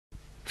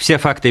Все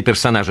факты и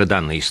персонажи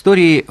данной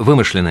истории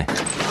вымышлены.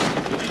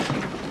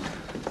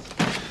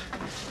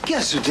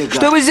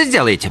 Что вы здесь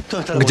делаете?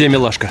 Где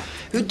милашка?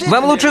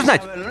 Вам лучше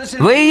знать.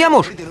 Вы ее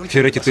муж.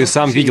 Ферретти, ты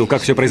сам видел,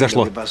 как все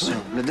произошло.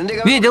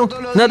 Видел.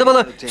 Надо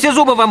было все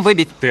зубы вам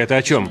выбить. Ты это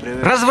о чем?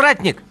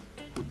 Развратник.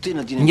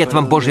 Нет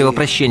вам Божьего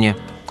прощения.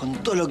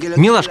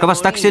 Милашка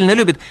вас так сильно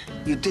любит,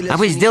 а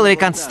вы сделали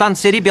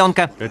Констанции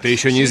ребенка. Это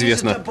еще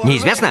неизвестно.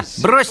 Неизвестно?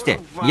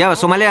 Бросьте. Я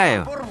вас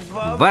умоляю.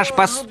 Ваш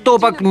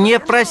поступок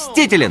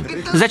непростителен.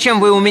 Зачем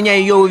вы у меня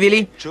ее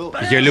увели?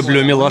 Я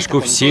люблю милашку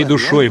всей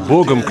душой,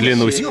 Богом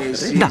клянусь.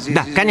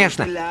 Да,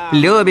 конечно.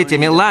 Любите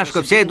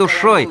милашку всей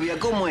душой,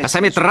 а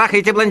сами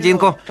трахаете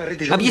блондинку.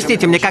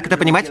 Объясните мне, как это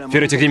понимать?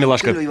 Ферретти, где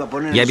милашка?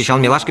 Я обещал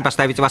милашке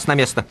поставить вас на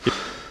место.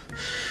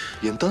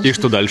 И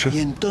что дальше?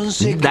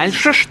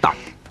 Дальше что?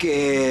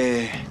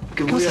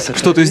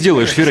 Что ты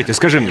сделаешь, Ферретти?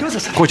 Скажи мне.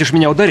 Хочешь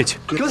меня ударить?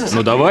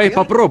 Ну давай,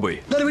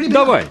 попробуй.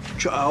 Давай.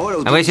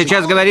 Вы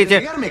сейчас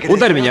говорите...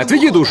 Ударь меня,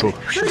 отведи душу.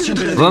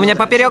 Вы у меня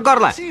поперек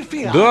горла.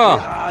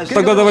 Да.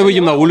 Тогда давай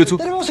выйдем на улицу.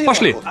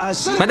 Пошли.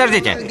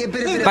 Подождите.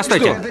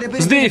 Постойте.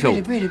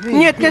 Сдрейфил.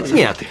 Нет.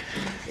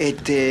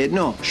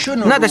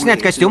 Надо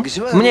снять костюм.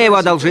 Мне его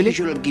одолжили.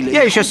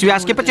 Я еще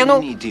связки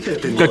потянул.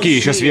 Какие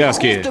еще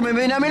связки?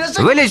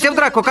 Вы лезьте в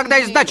драку, когда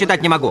и сдачи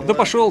дать не могу. Да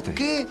пошел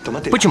ты.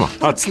 Почему?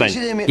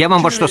 Отстань. Я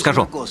вам вот что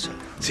скажу.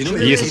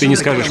 Если ты не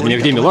скажешь мне,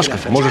 где милашка,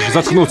 можешь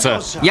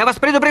заткнуться. Я вас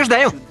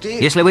предупреждаю.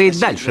 Если вы и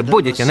дальше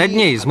будете над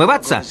ней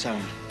измываться,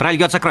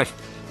 прольется кровь.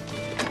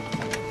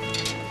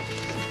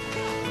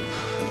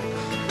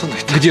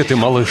 Где ты,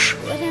 малыш?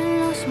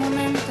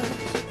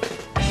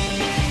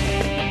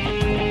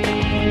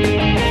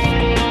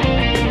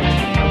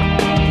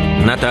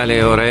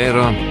 Наталья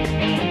Орейро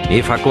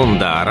и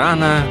Факунда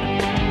Арана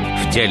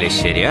в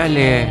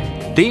телесериале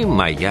 «Ты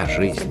моя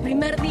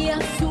жизнь».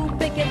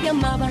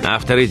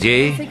 Автор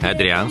идеи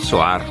Адриан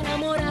Суар.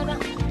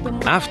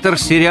 Автор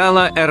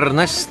сериала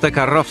Эрнесто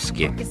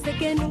Коровски.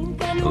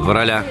 В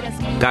ролях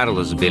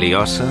Карлос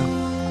Бельоса,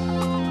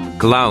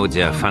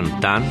 Клаудия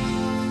Фонтан,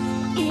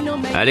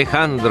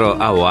 Алехандро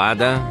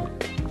Ауада,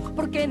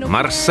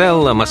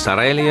 Марселло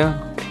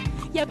Массарельо,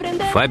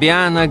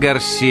 Фабиана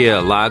Гарсия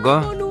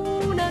Лаго,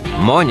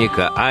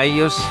 Моника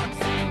Айос,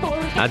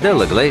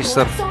 Адела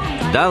Глейсер,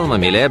 Далма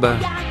Милеба,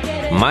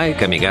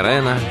 Майка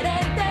Мигарена,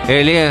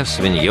 Элиас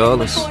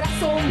Виньолес,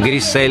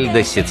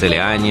 Грисельда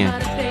Сицилиани,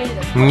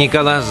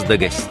 Николас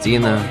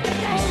Д'Агостино,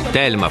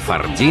 Тельма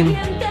Фардин,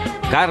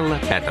 Карла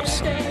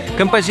Петерсон.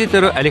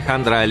 Композиторы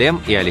Алехандро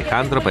Алем и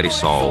Алехандро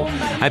Парисоу.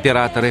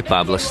 Операторы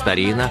Пабло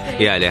Старина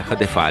и Алехо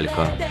де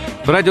Фалько.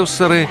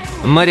 Продюсеры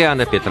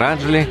Мариана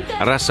Петраджли,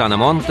 Росана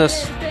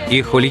Монтес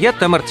и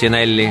Хульетта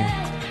Мартинелли.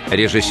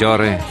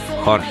 Режиссеры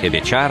Хорхе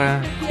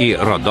Бичара и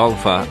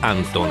Родолфо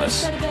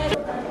Антунес.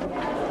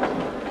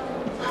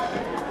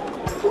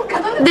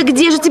 Да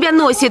где же тебя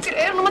носит?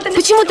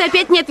 Почему ты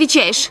опять не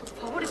отвечаешь?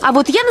 А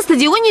вот я на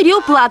стадионе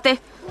Рио Плате.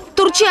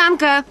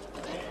 Турчанка.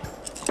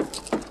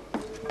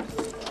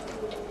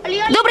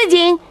 Добрый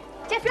день.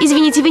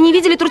 Извините, вы не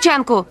видели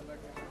турчанку?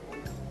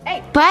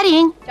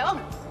 Парень.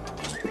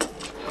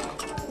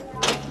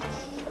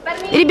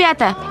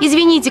 Ребята,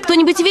 извините,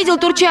 кто-нибудь видел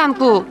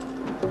турчанку?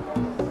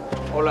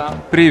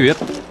 Привет.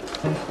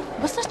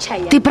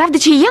 Ты правда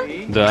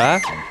Чиен? Да.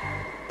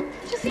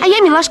 А я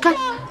Милашка.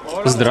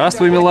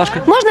 Здравствуй,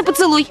 милашка. Можно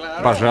поцелуй?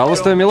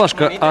 Пожалуйста,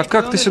 милашка. А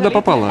как ты сюда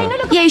попала?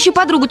 Я ищу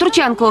подругу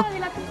турчанку.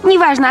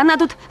 Неважно, она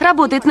тут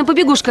работает на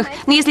побегушках.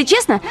 Но если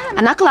честно,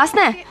 она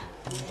классная.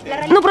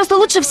 Ну, просто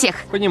лучше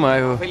всех.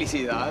 Понимаю.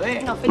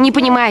 Не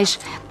понимаешь.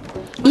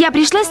 Я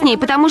пришла с ней,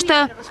 потому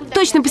что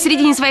точно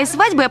посередине своей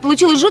свадьбы я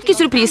получила жуткий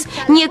сюрприз.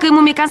 Некая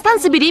мумия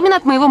Констанца беременна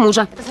от моего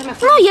мужа.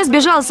 Ну, я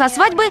сбежала со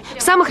свадьбы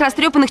в самых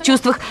растрепанных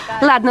чувствах.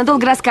 Ладно,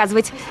 долго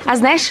рассказывать. А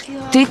знаешь,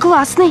 ты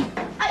классный.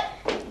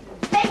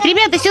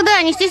 Ребята,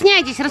 сюда, не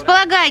стесняйтесь,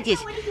 располагайтесь.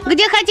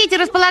 Где хотите,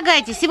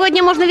 располагайтесь.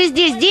 Сегодня можно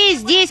везде,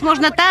 здесь,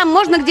 можно там,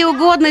 можно где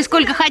угодно и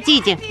сколько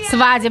хотите.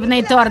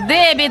 Свадебный торт,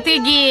 Дебби, ты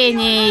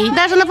гений.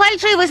 Даже на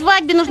фальшивой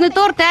свадьбе нужны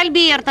торты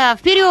Альберта.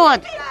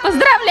 Вперед!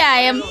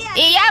 Поздравляем.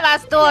 И я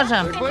вас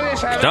тоже.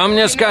 Кто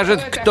мне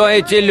скажет, кто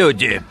эти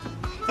люди?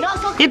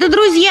 Это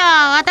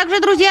друзья, а также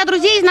друзья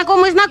друзей,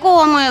 знакомые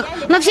знакомых.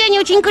 Но все они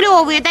очень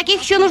клевые,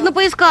 таких еще нужно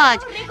поискать.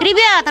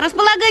 Ребята,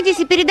 располагайтесь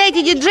и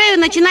передайте диджею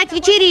начинать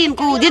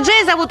вечеринку.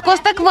 Диджея зовут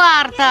Коста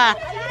Кварта.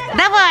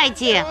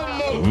 Давайте.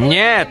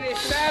 Нет.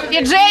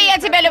 Диджей, я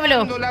тебя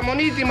люблю.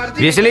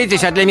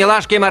 Веселитесь, а для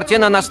милашки и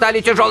Мартина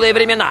настали тяжелые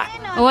времена.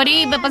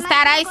 Уриbe,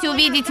 постарайся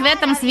увидеть в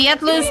этом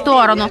светлую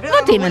сторону.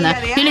 Вот именно.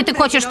 Или ты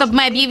хочешь, чтобы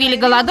мы объявили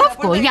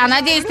голодовку? Я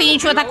надеюсь, ты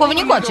ничего такого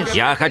не хочешь.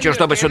 Я хочу,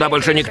 чтобы сюда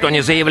больше никто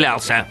не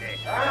заявлялся.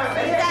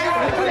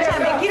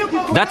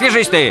 Да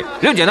отвяжись ты!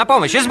 Люди, на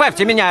помощь!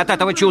 Избавьте меня от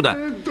этого чуда!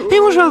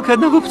 Ему жалко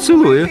одного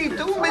поцелуя.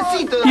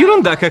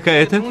 Ерунда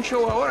какая-то.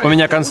 У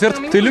меня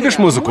концерт. Ты любишь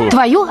музыку?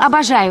 Твою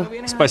обожаю.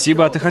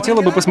 Спасибо, а ты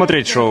хотела бы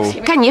посмотреть шоу?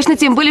 Конечно,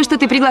 тем более, что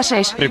ты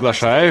приглашаешь.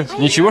 Приглашаю.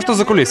 Ничего, что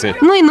за кулисы.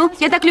 Ну и ну,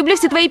 я так люблю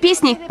все твои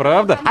песни.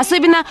 Правда?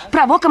 Особенно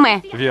про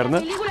Вокаме.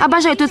 Верно.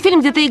 Обожаю тот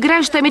фильм, где ты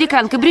играешь что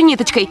американкой,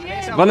 брюнеточкой.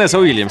 Ванесса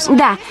Уильямс.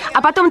 Да,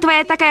 а потом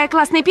твоя такая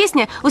классная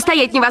песня,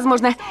 устоять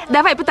невозможно.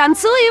 Давай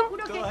потанцуем.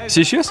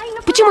 Сейчас?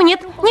 Почему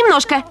нет?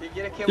 Немножко.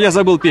 Я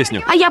забыл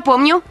песню. А я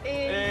помню.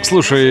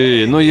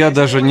 Слушай, ну я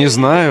даже не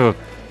знаю.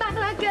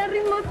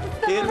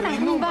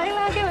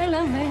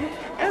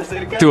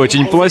 Ты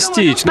очень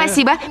пластична.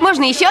 Спасибо.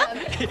 Можно еще?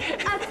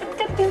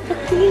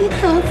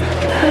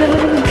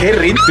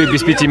 Ты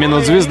без 5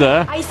 минут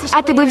звезда.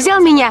 А ты бы взял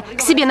меня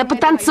к себе на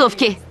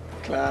подтанцовки?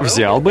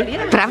 Взял бы,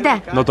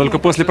 Правда? но только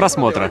после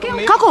просмотра.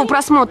 Какого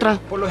просмотра?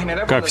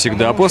 Как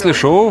всегда, после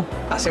шоу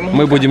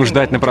мы будем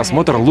ждать на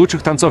просмотр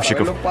лучших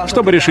танцовщиков,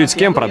 чтобы решить, с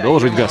кем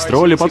продолжить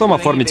гастроли, потом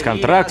оформить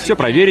контракт, все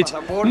проверить,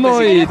 ну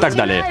и так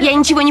далее. Я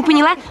ничего не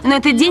поняла, но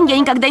этот день я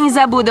никогда не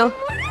забуду.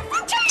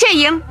 Чай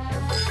ем.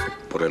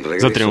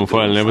 За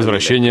триумфальное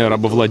возвращение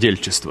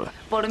рабовладельчества.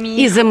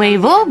 Из-за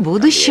моего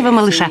будущего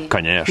малыша.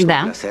 Конечно.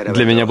 Да.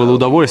 Для меня было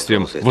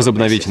удовольствием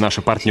возобновить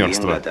наше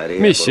партнерство.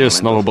 Миссия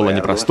снова была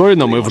непростой,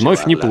 но мы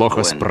вновь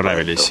неплохо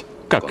справились.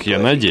 Как я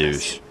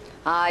надеюсь.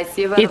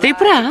 И ты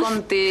прав.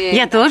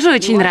 Я тоже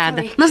очень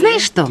рада. Но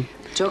знаешь что?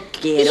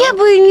 Я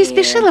бы не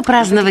спешила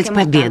праздновать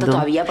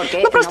победу.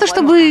 Ну, просто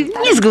чтобы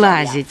не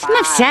сглазить,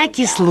 на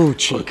всякий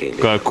случай.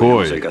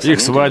 Какой?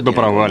 Их свадьба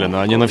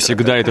провалена, они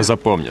навсегда это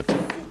запомнят.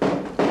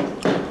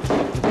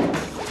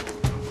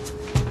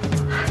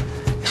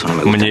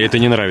 Мне это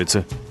не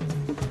нравится.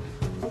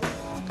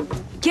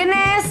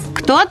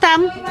 Кто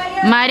там?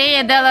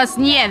 Мария де лас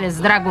Ньевес,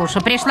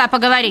 дорогуша, пришла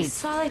поговорить.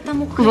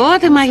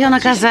 Вот и мое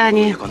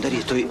наказание.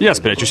 Я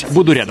спрячусь,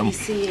 буду рядом.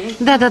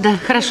 Да-да-да,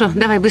 хорошо,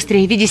 давай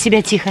быстрее, веди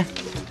себя тихо.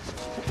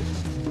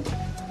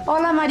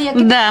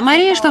 Да,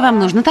 Мария, что вам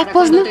нужно так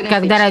поздно?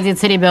 Когда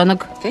родится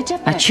ребенок?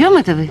 О чем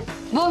это вы?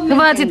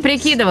 Хватит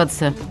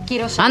прикидываться.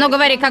 А ну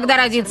говори, когда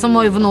родится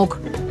мой внук.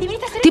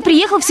 Ты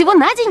приехал всего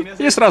на день?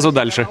 И сразу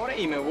дальше.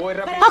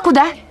 А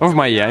куда? В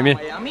Майами.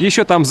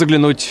 Еще там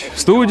заглянуть в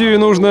студию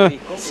нужно.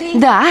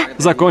 Да.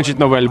 Закончить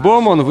новый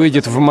альбом, он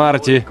выйдет в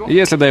марте.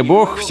 Если, дай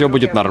бог, все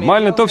будет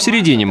нормально, то в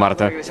середине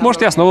марта.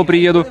 Может, я снова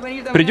приеду.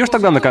 Придешь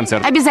тогда на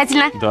концерт?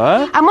 Обязательно.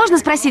 Да? А можно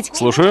спросить?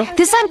 Слушаю.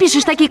 Ты сам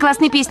пишешь такие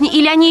классные песни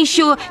или они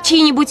еще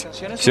чьи-нибудь?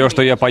 Все,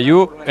 что я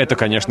пою, это,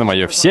 конечно,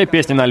 мое. Все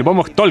песни на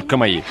альбомах только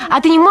мои.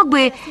 А ты не мог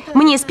бы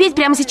мне спеть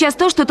прямо сейчас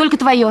то, что только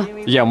твое?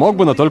 Я мог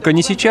бы, но только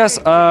не сейчас,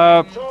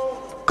 а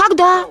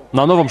Когда?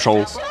 на новом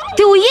шоу.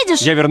 Ты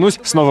уедешь? Я вернусь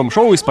с новым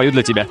шоу и спою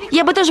для тебя.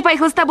 Я бы тоже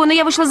поехала с тобой, но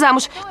я вышла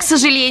замуж, к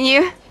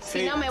сожалению.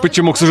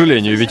 Почему, к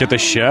сожалению? Ведь это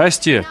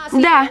счастье.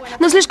 Да,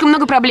 но слишком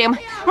много проблем.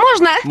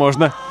 Можно?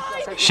 Можно.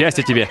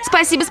 Счастья тебе.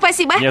 Спасибо,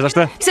 спасибо. Не за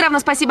что. Все равно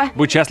спасибо.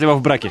 Будь счастлива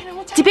в браке.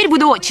 Теперь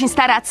буду очень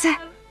стараться.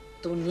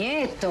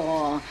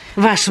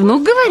 Ваш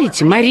внук,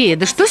 говорите? Мария,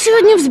 да что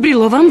сегодня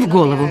взбрело вам в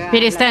голову?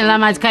 Перестань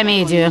ломать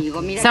комедию.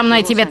 Со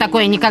мной тебе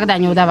такое никогда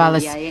не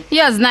удавалось.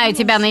 Я знаю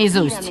тебя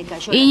наизусть.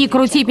 И не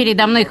крути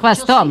передо мной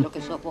хвостом.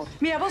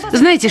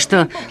 Знаете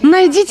что?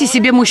 Найдите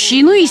себе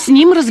мужчину и с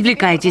ним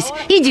развлекайтесь.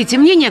 Идите,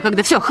 мне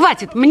некогда. Все,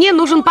 хватит. Мне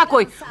нужен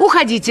покой.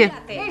 Уходите.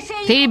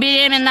 Ты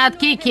беременна от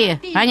Кики,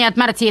 а не от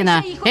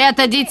Мартина.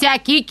 Это дитя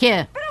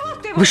Кики.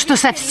 Вы что,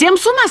 совсем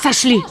с ума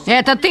сошли?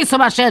 Это ты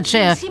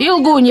сумасшедшая и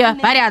лгунья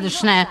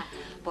порядочная.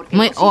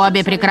 Мы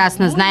обе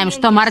прекрасно знаем,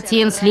 что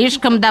Мартин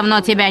слишком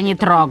давно тебя не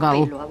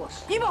трогал.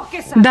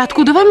 Да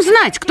откуда вам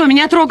знать, кто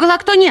меня трогал, а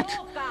кто нет?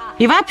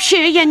 И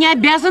вообще, я не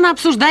обязана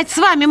обсуждать с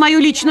вами мою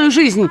личную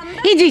жизнь.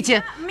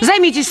 Идите,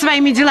 займитесь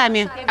своими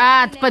делами.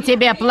 Ад по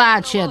тебе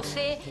плачет.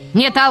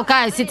 Не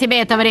толкайся,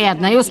 тебе это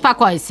вредно, и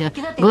успокойся.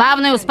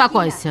 Главное,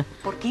 успокойся.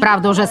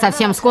 Правда, уже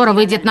совсем скоро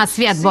выйдет на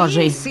свет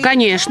Божий.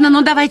 Конечно,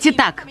 но давайте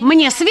так.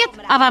 Мне свет,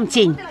 а вам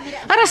тень.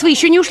 А раз вы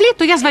еще не ушли,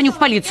 то я звоню в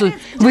полицию.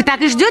 Вы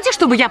так и ждете,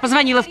 чтобы я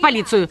позвонила в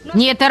полицию?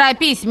 Не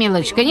торопись,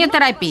 милочка, не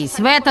торопись.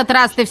 В этот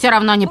раз ты все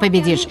равно не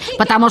победишь.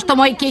 Потому что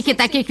мой Кики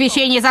таких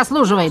вещей не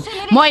заслуживает.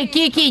 Мой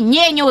Кики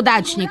не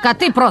неудачник, а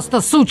ты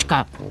просто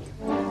сучка.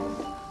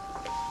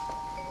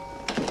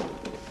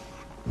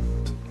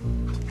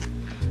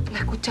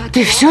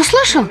 Ты все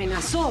слышал?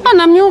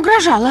 Она мне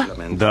угрожала.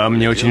 Да,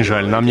 мне очень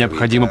жаль. Нам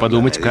необходимо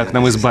подумать, как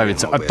нам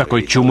избавиться от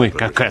такой чумы,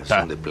 как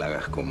эта.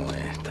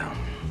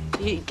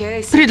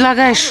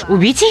 Предлагаешь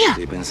убить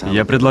ее?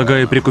 Я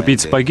предлагаю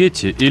прикупить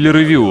спагетти или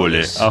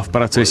равиоли, а в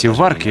процессе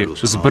варки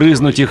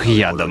сбрызнуть их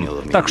ядом,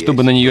 так,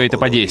 чтобы на нее это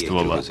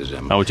подействовало.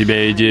 А у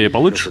тебя идея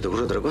получше?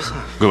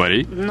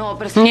 Говори.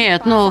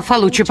 Нет, но,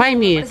 Фалучи,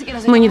 пойми,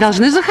 мы не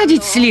должны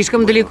заходить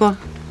слишком далеко.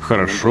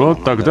 Хорошо,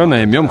 тогда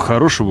наймем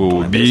хорошего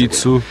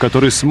убийцу,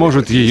 который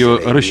сможет ее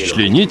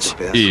расчленить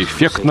и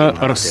эффектно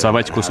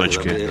рассовать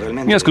кусочки.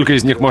 Несколько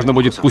из них можно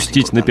будет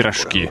пустить на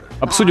пирожки.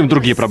 Обсудим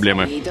другие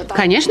проблемы.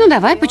 Конечно,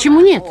 давай,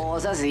 почему нет?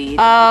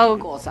 А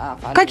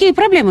какие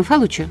проблемы,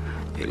 Фалучи?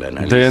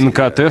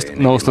 ДНК-тест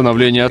на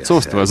установление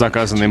отцовства,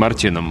 заказанный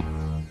Мартином.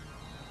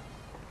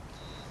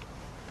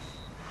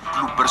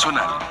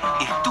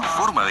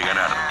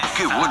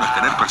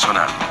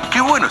 personal.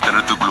 Qué bueno estar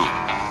en tu club.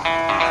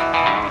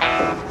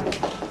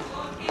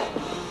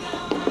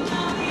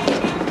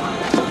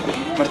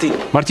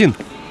 Мартин.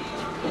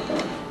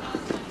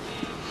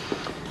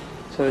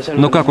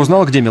 Ну как,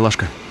 узнала, где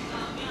милашка?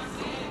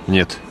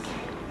 Нет.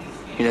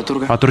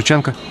 А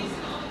турчанка?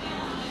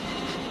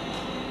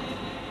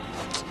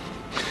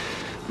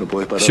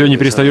 Все, не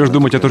перестаешь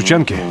думать о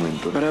турчанке?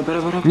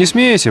 Не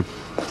смейся.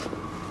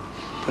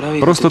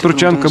 Просто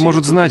турчанка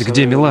может знать,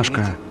 где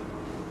милашка.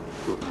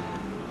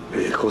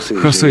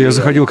 Хосе, я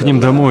заходил к ним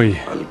домой,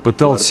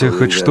 пытался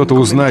хоть что-то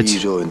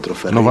узнать,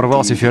 но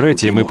ворвался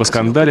Ферретти, и мы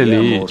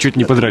поскандалили и чуть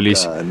не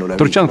подрались.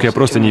 Турчанку я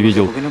просто не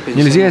видел.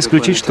 Нельзя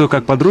исключить, что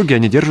как подруги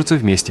они держатся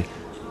вместе.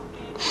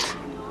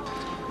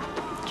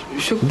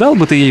 Дал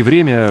бы ты ей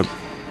время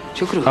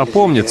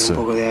опомниться.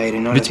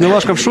 Ведь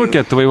милашка в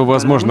шоке от твоего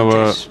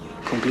возможного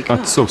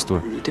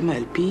отцовства.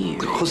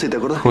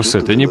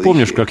 Хосе, ты не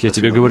помнишь, как я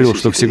тебе говорил,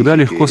 что всегда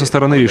легко со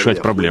стороны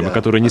решать проблемы,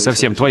 которые не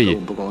совсем твои,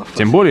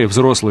 тем более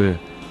взрослые.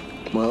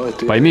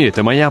 Пойми,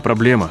 это моя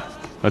проблема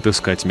 —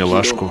 отыскать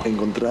милашку.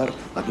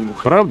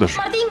 Правда же?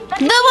 Да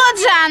вот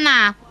же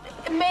она!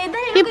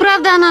 И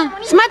правда она.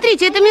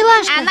 Смотрите, это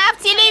милашка. Она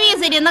в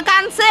телевизоре на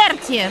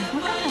концерте.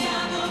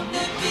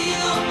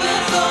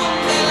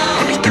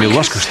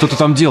 Милашка, что ты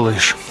там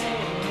делаешь?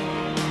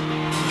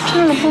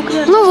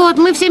 Ну вот,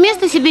 мы все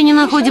места себе не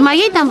находим, а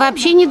ей там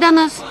вообще не до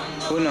нас.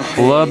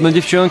 Ладно,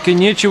 девчонки,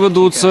 нечего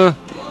дуться.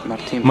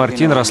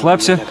 Мартин,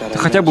 расслабься. Ты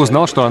хотя бы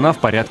узнал, что она в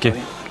порядке.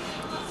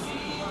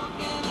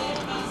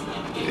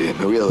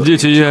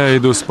 Дети, я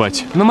иду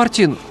спать. Но,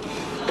 Мартин...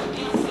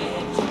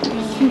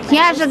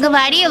 Я же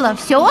говорила,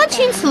 все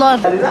очень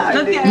сложно.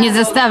 Не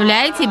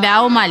заставляй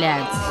тебя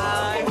умолять.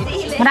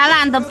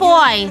 Роландо,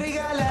 пой.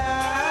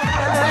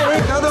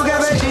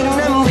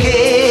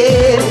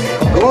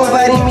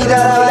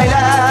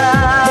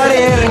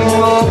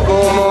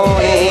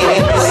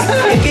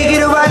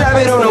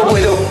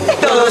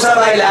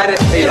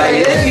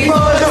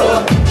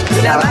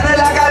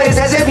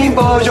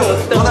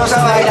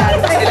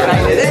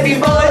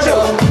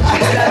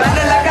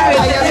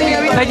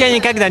 А я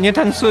никогда не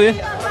танцую.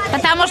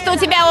 Потому что у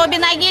тебя обе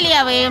ноги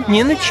левые.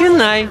 Не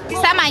начинай.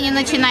 Сама не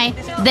начинай.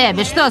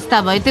 Дебби, что с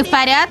тобой? Ты в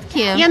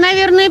порядке? Я,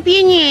 наверное,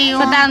 пьянею.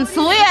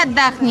 Потанцуй и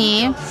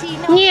отдохни.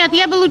 Нет,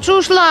 я бы лучше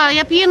ушла,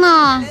 я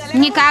пьяна.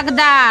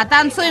 Никогда.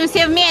 Танцуем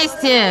все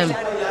вместе.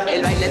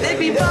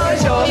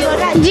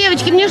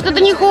 Девочки, мне что-то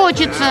не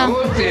хочется.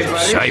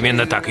 Все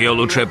именно так. Ее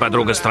лучшая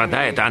подруга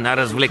страдает, а она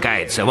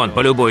развлекается. Вон,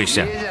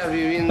 полюбуйся.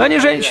 Они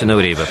женщины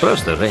в Риме,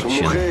 просто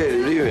женщины.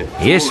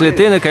 Если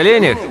ты на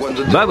коленях,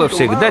 баба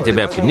всегда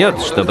тебя пнет,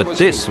 чтобы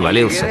ты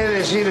свалился.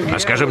 А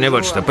скажи мне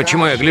вот что,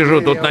 почему я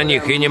гляжу тут на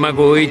них и не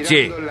могу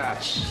уйти?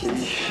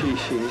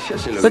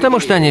 Потому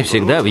что они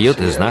всегда вьют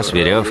из нас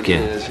веревки.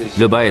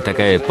 Любая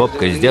такая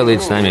попка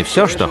сделает с нами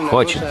все, что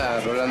хочет.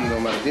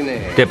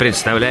 Ты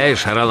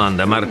представляешь,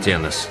 Роландо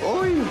Мартинес?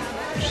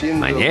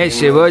 Мне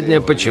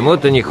сегодня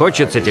почему-то не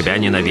хочется тебя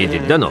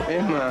ненавидеть. Да ну,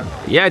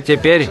 я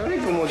теперь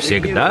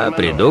всегда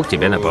приду к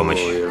тебе на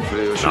помощь.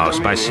 Но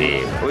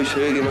спасибо.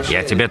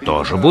 Я тебе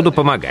тоже буду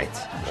помогать.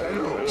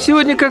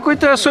 Сегодня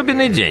какой-то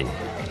особенный день.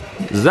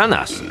 За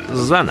нас,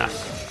 за нас.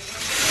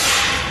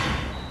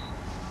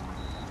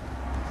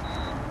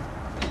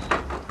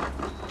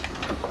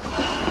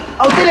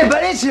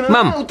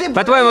 Мам,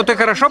 по-твоему, ты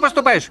хорошо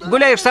поступаешь?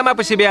 Гуляешь сама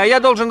по себе, а я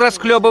должен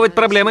расхлебывать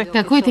проблемы.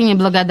 Какой ты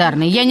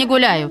неблагодарный. Я не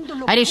гуляю,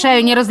 а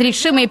решаю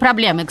неразрешимые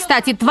проблемы.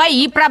 Кстати,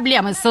 твои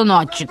проблемы,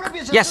 сыночек.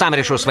 Я сам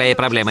решу свои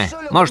проблемы.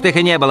 Может, их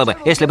и не было бы,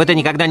 если бы ты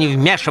никогда не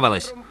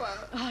вмешивалась.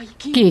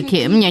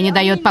 Кики, мне не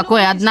дает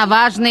покоя одна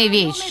важная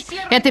вещь.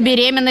 Это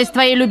беременность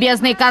твоей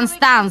любезной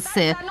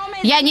Констанции.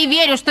 Я не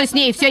верю, что с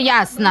ней все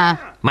ясно.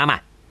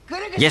 Мама,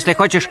 если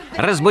хочешь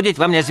разбудить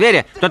во мне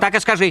зверя, то так и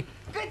скажи.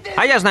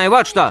 А я знаю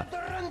вот что.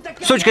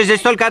 Сучка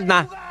здесь только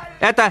одна.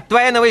 Это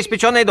твоя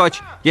новоиспеченная дочь.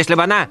 Если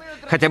бы она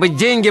хотя бы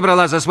деньги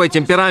брала за свой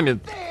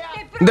темперамент,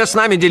 да с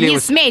нами Не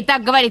делилась. смей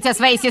так говорить о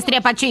своей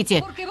сестре по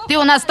Чити. Ты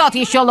у нас тот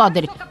еще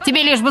лодырь.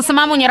 Тебе лишь бы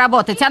самому не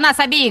работать, а нас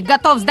обеих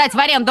готов сдать в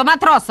аренду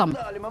матросам.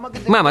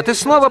 Мама, ты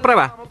снова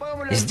права.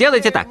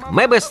 Сделайте так,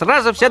 мы бы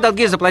сразу все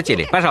долги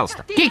заплатили.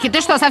 Пожалуйста. Кики,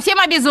 ты что, совсем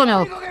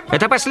обезумел?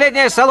 Это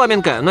последняя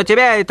соломинка, но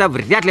тебя это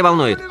вряд ли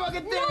волнует.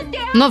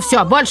 Ну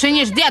все, больше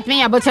не жди от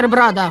меня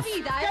бутербродов.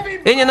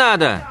 И не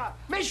надо.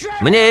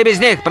 Мне и без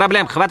них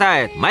проблем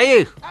хватает.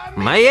 Моих.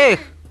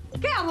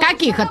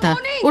 Каких это?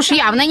 Уж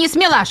явно не с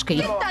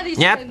милашкой.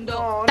 Нет.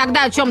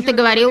 Тогда о чем ты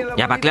говорил?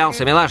 Я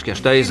поклялся милашке,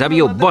 что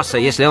изобью босса,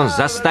 если он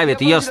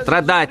заставит ее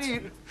страдать.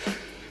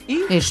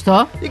 И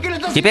что?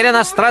 Теперь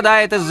она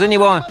страдает из-за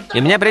него,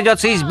 и мне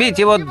придется избить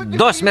его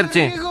до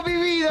смерти.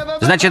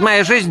 Значит,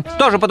 моя жизнь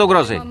тоже под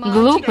угрозой.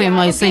 Глупый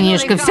мой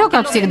сынишка, все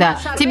как всегда.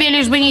 Тебе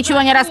лишь бы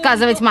ничего не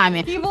рассказывать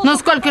маме. Ну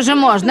сколько же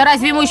можно?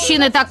 Разве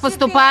мужчины так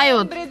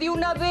поступают?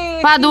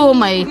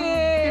 Подумай.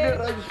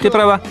 Ты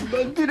права.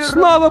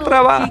 Снова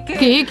права.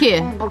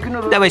 Кики.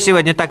 Давай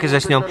сегодня так и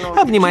заснем.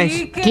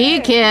 Обнимайся.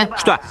 Кики.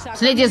 Что?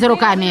 Следи за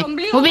руками.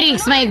 Убери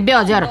их с моих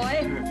бедер.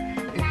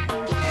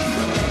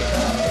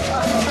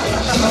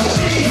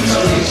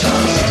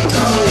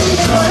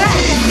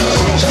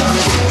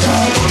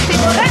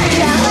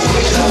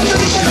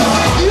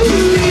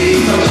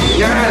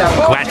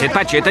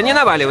 Пачита, не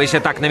наваливайся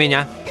так на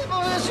меня.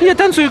 Я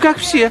танцую, как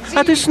все,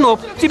 а ты сноб.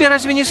 Тебе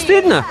разве не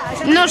стыдно?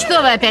 Ну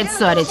что вы опять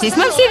ссоритесь?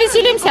 Мы все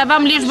веселимся, а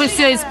вам лишь бы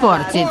все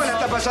испортить.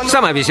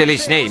 Сама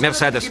веселись с ней,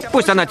 Мерседес.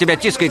 Пусть она тебя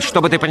тискает,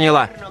 чтобы ты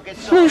поняла.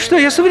 Ну и что,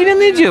 я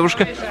современная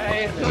девушка.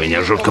 У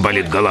меня жутко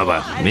болит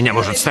голова. Меня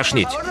может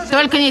стошнить.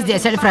 Только не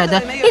здесь,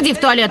 Альфредо. Иди в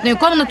туалетную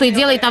комнату и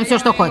делай там все,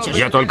 что хочешь.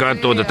 Я только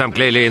оттуда. Там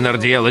Клейли и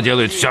Нардиэла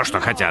делают все, что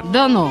хотят.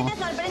 Да ну.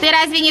 Ты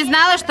разве не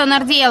знала, что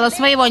Нардиэла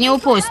своего не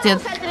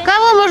упустит?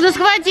 Кого можно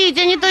схватить,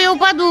 а не то я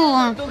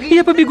упаду.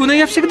 Я побегу, но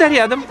я всегда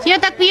рядом. Я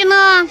так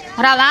пьяна.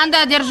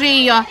 Роланда, держи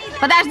ее.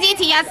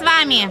 Подождите, я с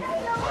вами.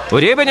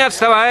 Уриба, не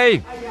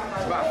отставай.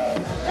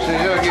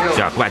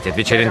 Все, хватит,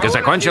 вечеринка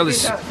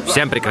закончилась.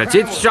 Всем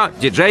прекратить. Все,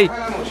 диджей,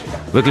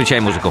 выключай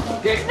музыку.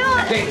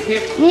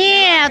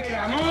 Нет.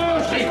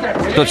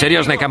 Тут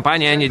серьезная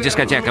компания, а не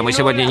дискотека. Мы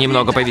сегодня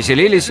немного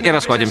повеселились и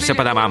расходимся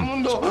по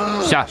домам.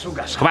 Все,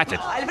 хватит.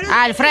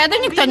 Альфредо,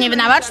 никто не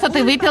виноват, что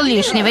ты выпил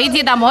лишнего.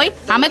 Иди домой,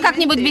 а мы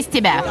как-нибудь без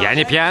тебя. Я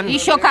не пьян.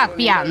 Еще как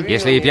пьян.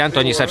 Если и пьян,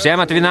 то не совсем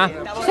от вина.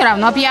 Все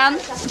равно пьян.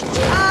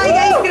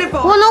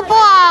 Он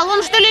упал.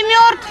 Он что ли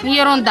мертв?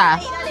 Ерунда.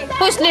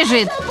 Пусть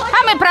лежит,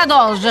 а мы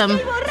продолжим.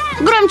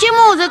 Громче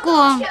музыку.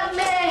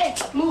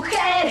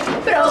 Mujer,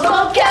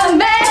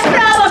 provócame,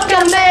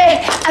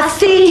 provócame,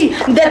 así,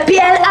 de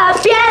piel a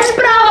piel,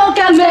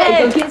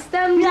 provócame.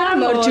 Conquista mi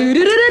amor.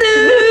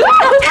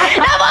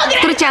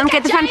 Крутянка,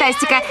 это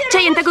фантастика.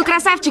 Чаян такой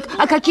красавчик,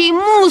 а какие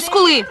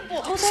мускулы!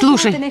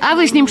 Слушай, а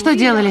вы с ним что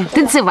делали?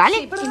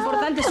 Танцевали?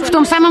 В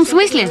том самом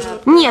смысле?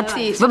 Нет,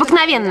 в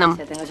обыкновенном.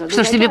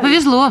 Что ж, тебе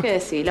повезло.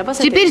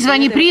 Теперь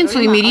звони принцу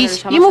и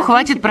мирись. Ему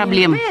хватит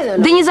проблем.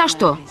 Да ни за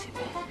что.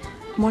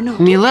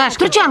 Милашка.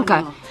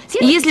 Крутянка,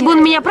 если бы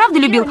он меня правда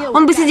любил,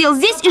 он бы сидел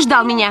здесь и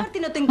ждал меня.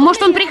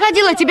 Может, он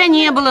приходил, а тебя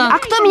не было. А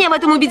кто меня в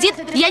этом убедит?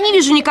 Я не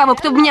вижу никого,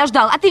 кто бы меня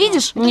ждал. А ты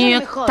видишь?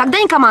 Нет. Тогда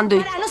не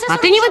командуй. А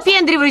ты не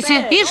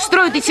выпендривайся. Ишь,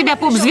 строит из себя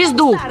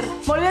поп-звезду.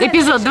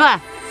 Эпизод 2.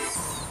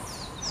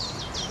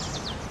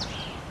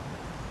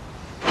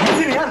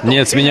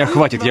 Нет, с меня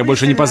хватит. Я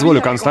больше не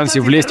позволю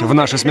Констансе влезть в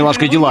наши с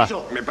Милашкой дела.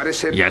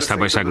 Я с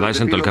тобой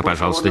согласен, только,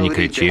 пожалуйста, не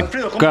кричи.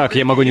 Как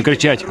я могу не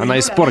кричать? Она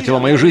испортила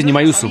мою жизнь и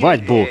мою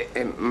свадьбу.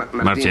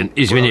 Мартин,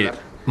 извини,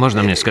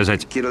 можно мне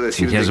сказать?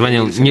 Я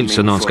звонил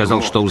Нильсону, он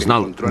сказал, что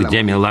узнал,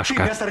 где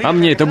Милашка. А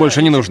мне это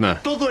больше не нужно.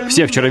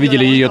 Все вчера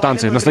видели ее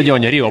танцы на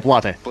стадионе Рио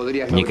Платы.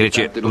 Не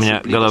кричи, у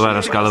меня голова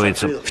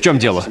раскалывается. В чем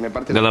дело?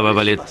 Голова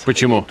болит.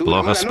 Почему?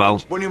 Плохо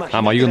спал.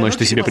 А мою ночь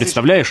ты себе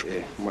представляешь?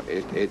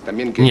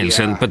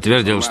 Нильсон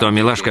подтвердил, что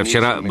Милашка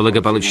вчера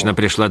благополучно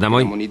пришла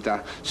домой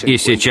и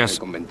сейчас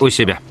у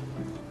себя.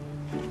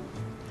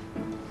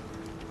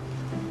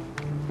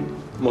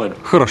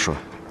 Хорошо.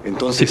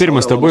 Теперь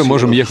мы с тобой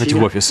можем ехать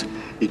в офис.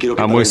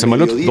 А мой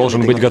самолет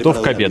должен быть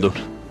готов к обеду.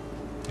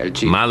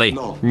 Малый,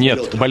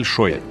 Нет,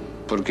 большой.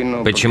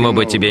 почему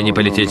бы тебе не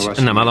полететь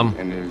на малом?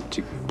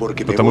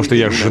 Потому что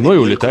я с женой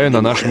улетаю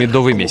на наш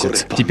медовый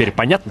месяц. Теперь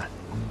понятно?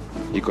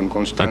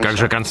 А как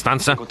же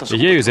Констанца?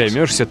 Ею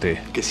займешься ты.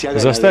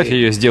 Заставь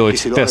ее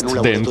сделать тест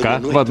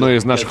ДНК в одной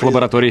из наших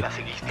лабораторий.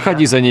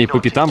 Ходи за ней по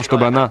пятам,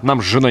 чтобы она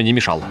нам с женой не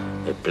мешала.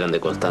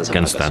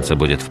 Констанца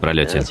будет в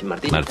пролете.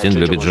 Мартин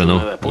любит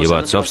жену. Его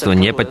отцовство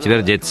не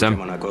подтвердится.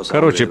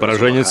 Короче,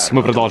 пораженец,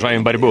 мы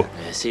продолжаем борьбу.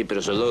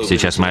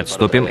 Сейчас мы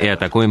отступим и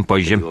атакуем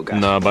позже.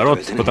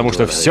 Наоборот, потому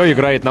что все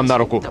играет нам на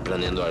руку.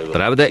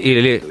 Правда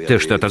или ты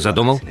что-то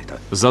задумал?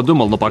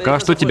 Задумал, но пока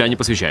что тебя не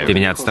посвящаю. Ты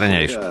меня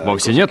отстраняешь.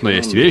 Вовсе нет, но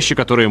есть вещи,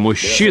 которые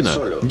мужчина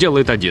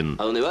делает один.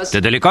 Ты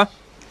далеко?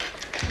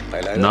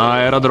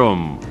 На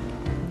аэродром.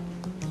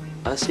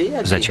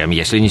 Зачем,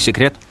 если не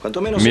секрет?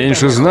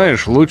 Меньше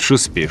знаешь, лучше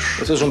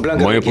спишь.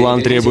 Мой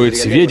план требует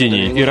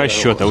сведений и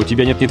расчета. У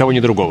тебя нет ни того, ни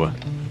другого.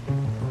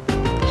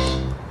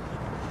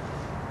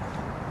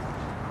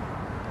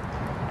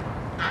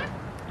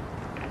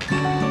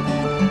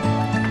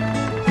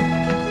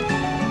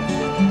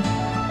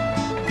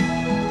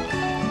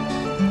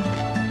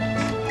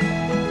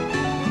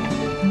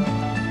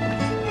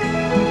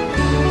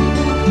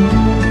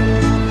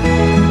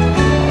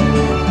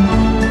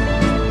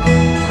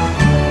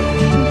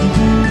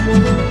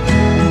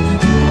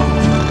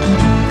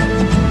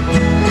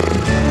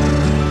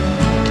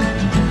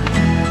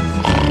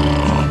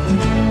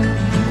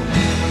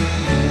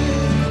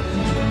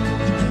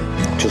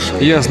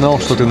 Я знал,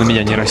 что ты на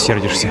меня не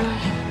рассердишься.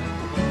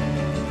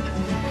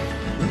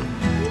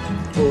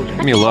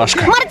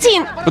 Милашка.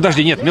 Мартин!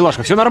 Подожди, нет,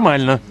 Милашка, все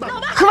нормально.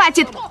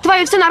 Хватит!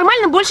 Твое все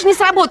нормально больше не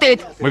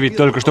сработает. Мы ведь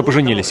только что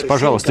поженились.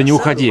 Пожалуйста, не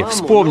уходи.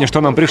 Вспомни,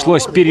 что нам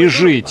пришлось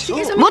пережить.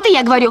 Вот и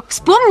я говорю,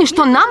 вспомни,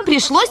 что нам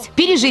пришлось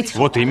пережить.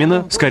 Вот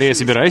именно. Скорее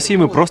собирайся, и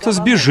мы просто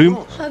сбежим.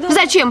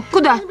 Зачем?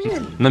 Куда?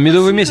 На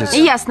медовый месяц.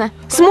 Ясно.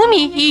 С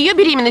мумией и ее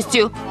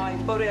беременностью.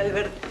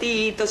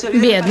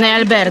 Бедный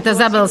Альберто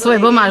забыл свой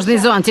бумажный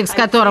зонтик, с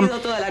которым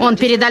он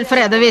перед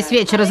Альфредо весь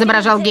вечер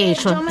изображал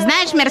гейшу.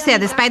 Знаешь,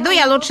 Мерседес, пойду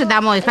я лучше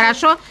домой,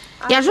 хорошо?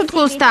 Я жутко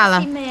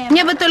устала.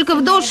 Мне бы только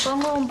в душ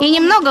и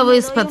немного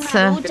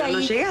выспаться.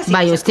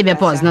 Боюсь, тебе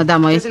поздно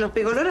домой.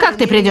 Как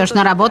ты придешь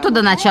на работу,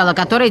 до начала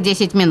которой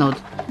 10 минут?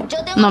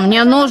 Но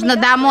мне нужно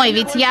домой,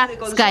 ведь я...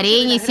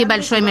 Скорее неси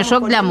большой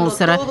мешок для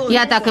мусора.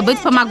 Я, так и быть,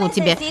 помогу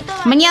тебе.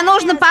 Мне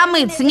нужно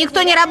помыться.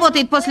 Никто не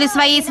работает после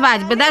своей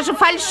свадьбы, даже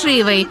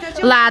фальшивой.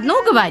 Ладно,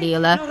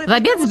 уговорила. В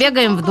обед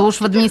сбегаем в душ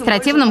в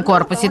административном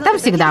корпусе. Там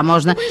всегда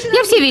можно.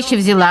 Я все вещи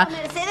взяла.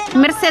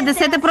 Мерседес,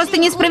 это просто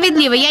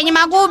несправедливо. Я не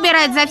могу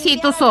убирать за всей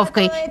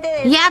тусовкой.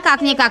 Я,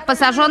 как-никак,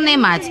 посаженная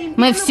мать.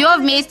 Мы все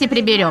вместе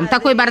приберем.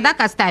 Такой бардак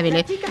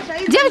оставили.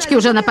 Девочки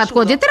уже на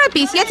подходе.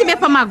 Торопись, я тебе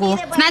помогу.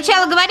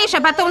 Сначала говоришь,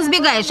 а потом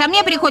сбегаешь, а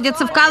мне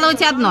приходится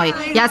вкалывать одной.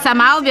 Я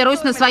сама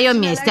уберусь на своем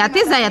месте, а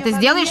ты за это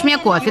сделаешь мне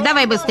кофе.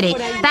 Давай быстрей.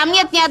 Там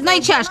нет ни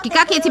одной чашки.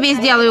 Как я тебе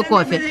сделаю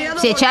кофе?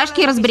 Все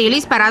чашки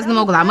разбрелись по разным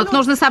углам. Их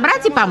нужно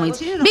собрать и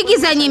помыть. Беги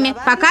за ними,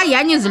 пока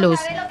я не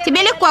злюсь.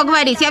 Тебе легко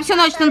говорить. Я всю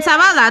ночь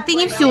танцевала, а ты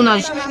не всю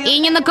ночь. И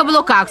не на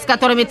каблуках, с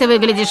которыми ты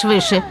выглядишь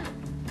выше.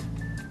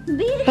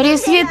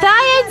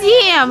 Пресвятая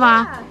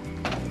Дева!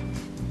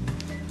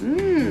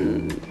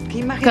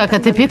 Как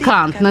это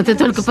пикантно. Ты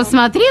только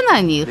посмотри на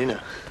них.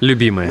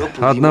 Любимая,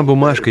 одна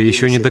бумажка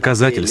еще не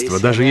доказательство,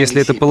 даже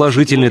если это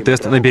положительный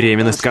тест на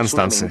беременность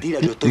Констанции.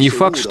 Не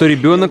факт, что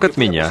ребенок от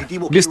меня.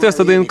 Без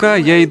теста ДНК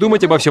я и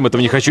думать обо всем этом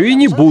не хочу и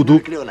не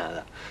буду.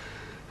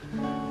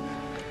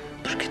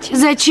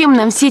 Зачем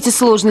нам все эти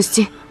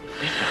сложности?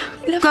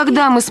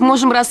 Когда мы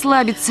сможем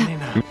расслабиться?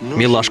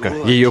 Милашка,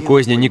 ее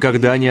козни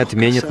никогда не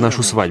отменят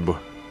нашу свадьбу.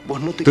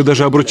 Ты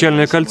даже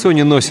обручальное кольцо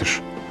не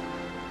носишь.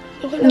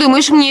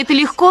 Думаешь, мне это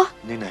легко?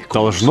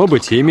 Должно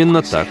быть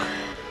именно так.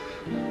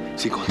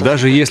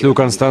 Даже если у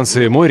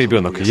Констанции мой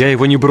ребенок, я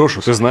его не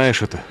брошу, ты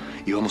знаешь это.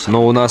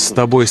 Но у нас с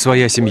тобой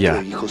своя семья.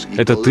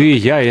 Это ты,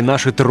 я и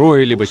наши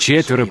 3 либо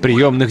 4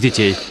 приемных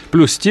детей.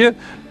 Плюс те,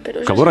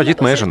 кого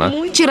родит моя жена.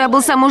 Вчера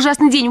был самый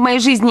ужасный день в моей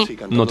жизни.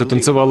 Но ты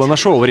танцевала на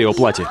шоу в Рио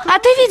платье. А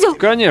ты видел?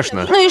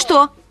 Конечно. Ну и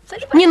что?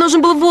 Мне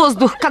нужен был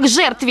воздух, как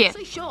жертве.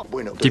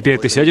 Теперь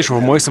ты сядешь в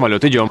мой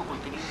самолет, идем.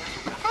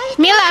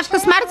 Милашка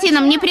с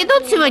Мартином не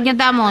придут сегодня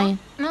домой?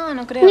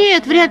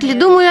 Нет, вряд ли.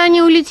 Думаю,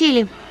 они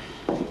улетели.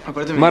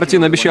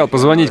 Мартин обещал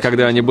позвонить,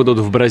 когда они будут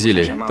в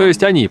Бразилии. То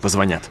есть они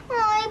позвонят.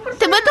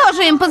 Ты бы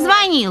тоже им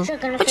позвонил.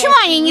 Почему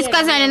они не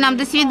сказали нам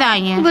до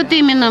свидания? Вот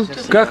именно.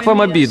 Как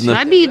вам обидно?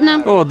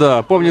 Обидно. О,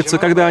 да. Помнится,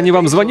 когда они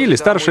вам звонили,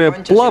 старшая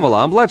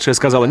плавала, а младшая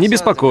сказала не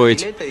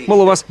беспокоить.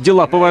 Мол, у вас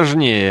дела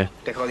поважнее.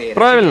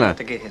 Правильно?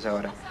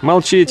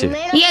 Молчите.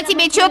 Я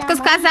тебе четко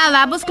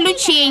сказала об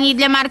исключении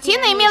для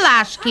Мартина и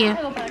Милашки.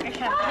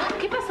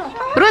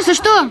 Роса,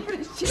 что?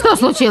 Что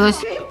случилось?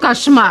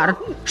 Кошмар.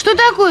 Что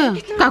такое?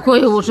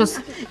 Какой ужас.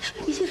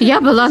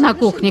 Я была на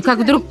кухне, как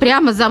вдруг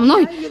прямо за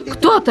мной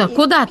кто-то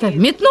куда-то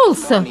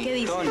метнулся.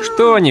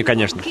 Что они,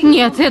 конечно.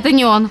 Нет, это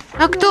не он.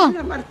 А кто?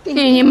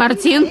 И не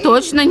Мартин,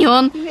 точно не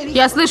он.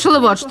 Я слышала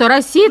вот что.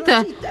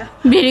 Росита,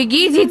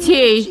 береги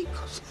детей.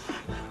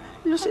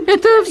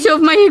 Это все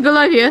в моей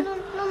голове.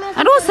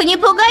 Руса, не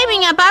пугай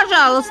меня,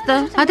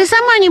 пожалуйста. А ты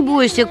сама не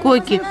бойся,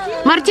 Коки.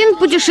 Мартин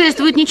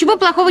путешествует, ничего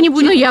плохого не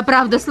будет. Ну, я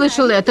правда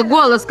слышала это.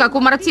 Голос, как у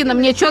Мартина,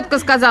 мне четко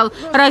сказал: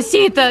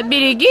 Росита,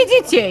 береги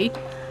детей.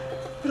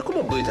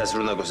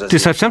 Ты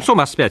совсем с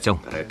ума спятил?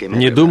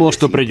 Не думал,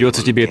 что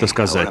придется тебе это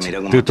сказать.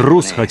 Ты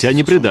трус, хотя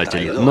не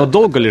предатель. Но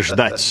долго ли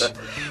ждать?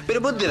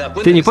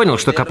 Ты не понял,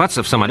 что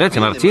копаться в самолете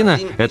Мартина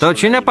 – это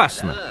очень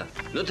опасно?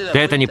 Ты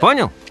это не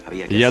понял?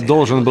 Я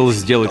должен был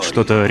сделать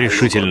что-то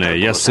решительное.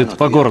 Я сыт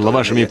по горло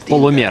вашими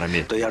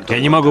полумерами. Я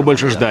не могу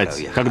больше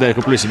ждать, когда я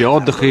куплю себе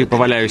отдых и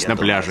поваляюсь на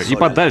пляже. И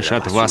подальше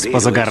от вас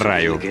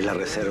позагораю.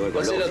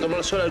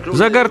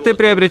 Загар ты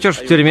приобретешь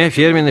в тюрьме,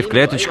 фирменный, в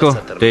клеточку.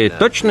 Ты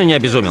точно не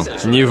обезумел?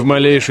 Ни в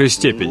малейшей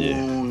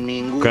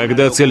степени.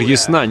 Когда цель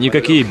ясна,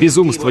 никакие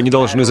безумства не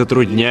должны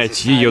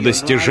затруднять ее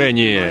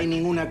достижение.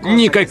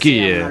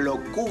 Никакие.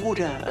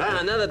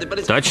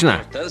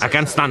 Точно? А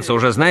Констанция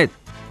уже знает?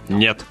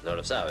 Нет.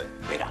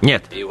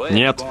 Нет.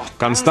 Нет.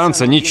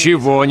 Констанца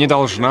ничего не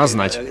должна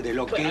знать.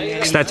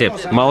 Кстати,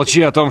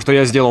 молчи о том, что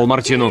я сделал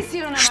Мартину.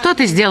 Что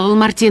ты сделал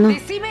Мартину?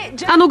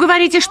 А ну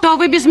говорите, что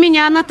вы без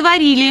меня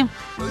натворили.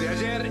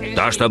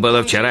 То, что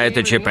было вчера,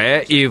 это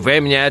ЧП, и вы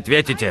мне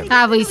ответите.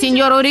 А вы,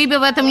 сеньор Уриби,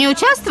 в этом не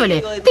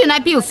участвовали? Ты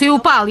напился и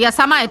упал, я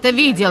сама это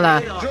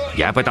видела.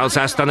 Я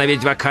пытался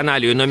остановить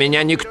вакханалию, но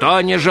меня никто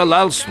не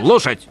желал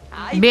слушать.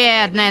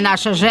 Бедная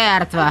наша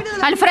жертва.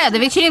 Альфредо,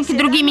 вечеринки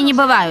другими не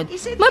бывают.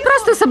 Мы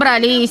просто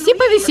собрались и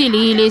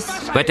повеселились.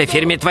 В этой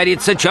фирме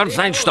творится черт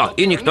знает что,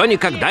 и никто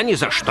никогда ни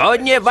за что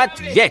не в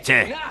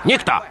ответе.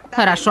 Никто.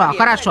 Хорошо,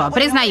 хорошо,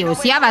 признаюсь,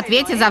 я в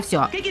ответе за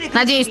все.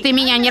 Надеюсь, ты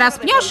меня не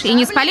распнешь и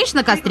не спалишь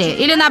на костре,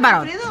 или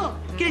наоборот?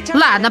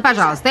 Ладно,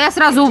 пожалуйста, я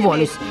сразу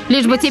уволюсь,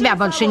 лишь бы тебя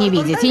больше не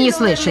видеть и не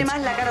слышать.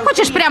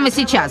 Хочешь прямо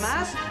сейчас?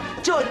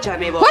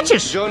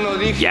 Хочешь?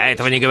 Я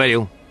этого не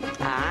говорил.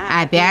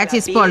 Опять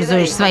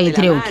используешь свои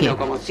трюки.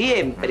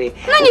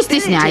 Ну, не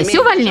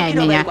стесняйся, увольняй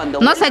меня.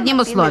 Но с одним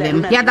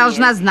условием. Я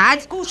должна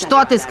знать,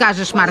 что ты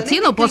скажешь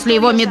Мартину после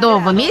его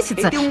медового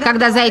месяца,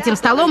 когда за этим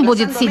столом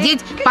будет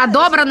сидеть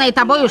подобранная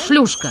тобою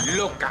шлюшка.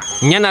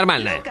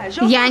 Ненормальная.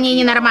 Я не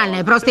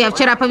ненормальная, просто я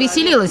вчера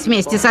повеселилась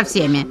вместе со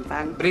всеми.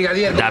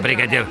 Да,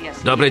 бригадир.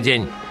 Добрый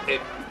день.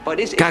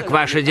 Как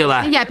ваши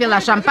дела? Я пила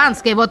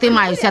шампанское, вот и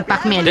маюсь от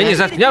похмелья. Ты не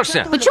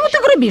заткнешься? Почему ты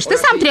грубишь? Ты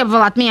сам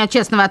требовал от меня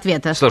честного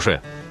ответа. Слушай.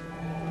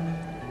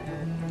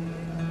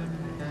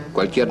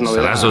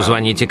 Сразу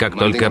звоните, как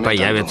только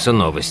появятся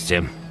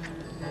новости.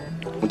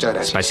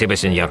 Спасибо,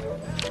 сеньор.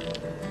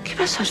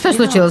 Что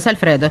случилось,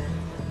 Альфредо?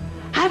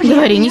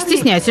 Говори, не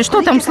стесняйся,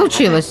 что там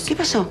случилось?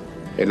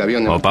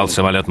 Упал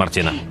самолет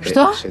Мартина.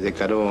 Что?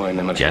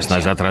 Час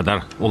назад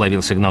радар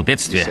уловил сигнал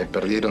бедствия,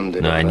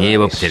 но они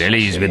его потеряли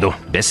из виду.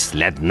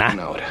 Бесследно.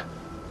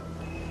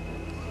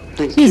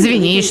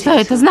 Извини, и что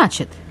это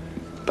значит?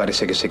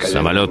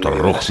 Самолет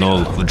рухнул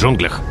в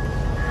джунглях.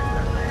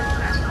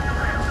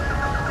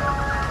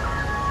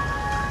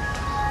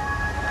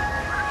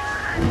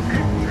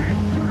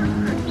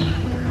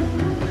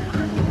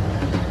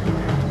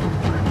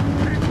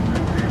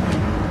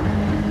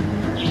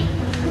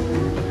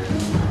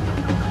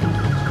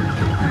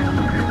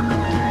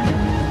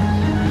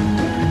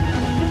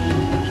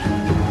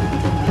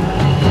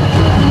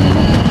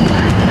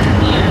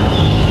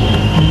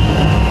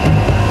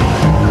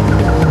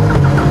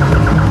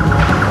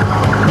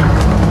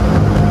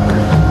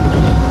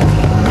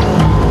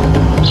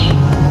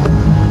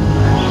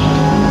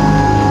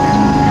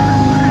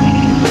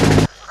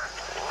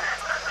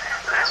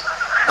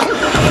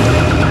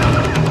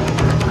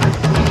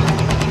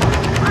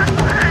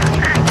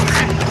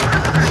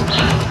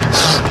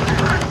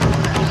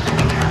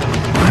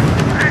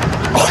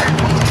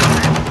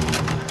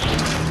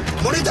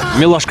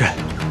 Милашка.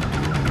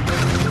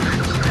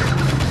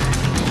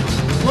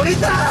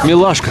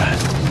 Милашка.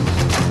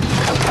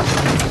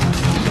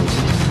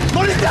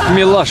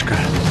 Милашка.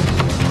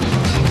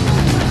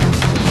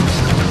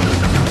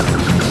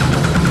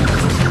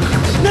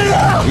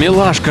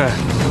 Милашка.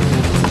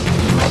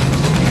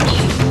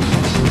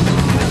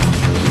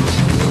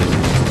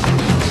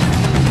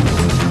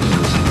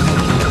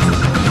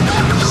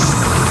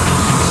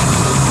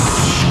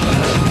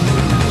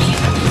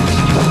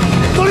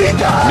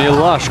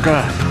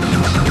 Милашка.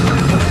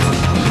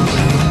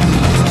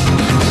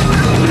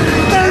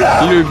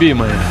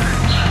 Любимая.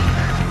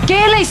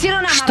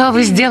 Что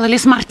вы сделали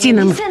с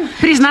Мартином?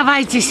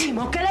 Признавайтесь.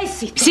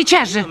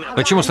 Сейчас же.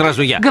 Почему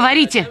сразу я?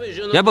 Говорите.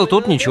 Я был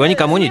тут, ничего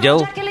никому не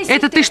делал.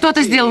 Это ты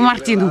что-то сделал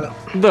Мартину?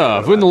 Да,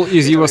 вынул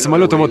из его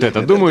самолета вот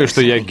это. Думаю,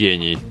 что я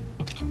гений.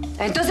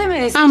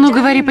 А ну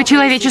говори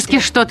по-человечески,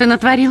 что ты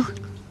натворил?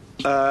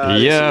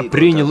 Я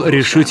принял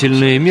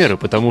решительные меры,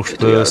 потому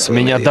что с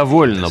меня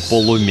довольно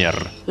полумер.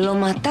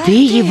 Ты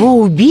его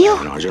убил?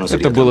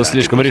 Это было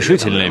слишком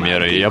решительной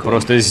мерой, и я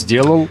просто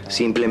сделал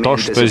то,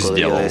 что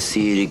сделал.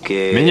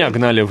 Меня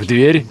гнали в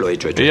дверь,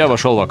 и я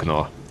вошел в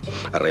окно.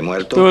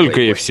 Только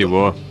и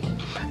всего.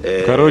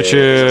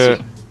 Короче,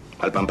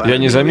 я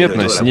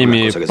незаметно с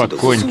ними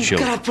покончил.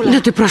 Да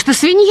ты просто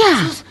свинья!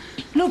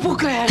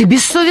 Ты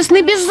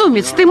бессовестный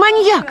безумец, ты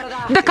маньяк!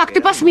 Да как ты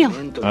посмел?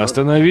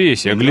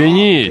 Остановись,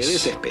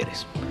 оглянись.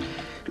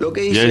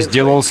 Я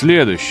сделал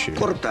следующее.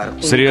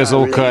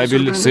 Срезал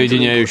кабель,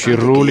 соединяющий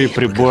руль и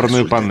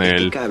приборную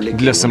панель.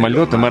 Для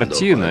самолета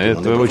Мартина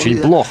это очень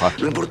плохо.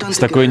 С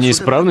такой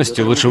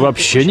неисправностью лучше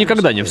вообще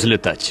никогда не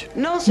взлетать.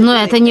 Но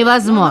это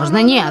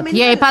невозможно, нет.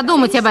 Я и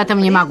подумать об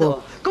этом не могу.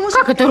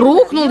 Как это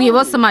рухнул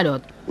его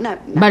самолет?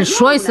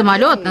 Большой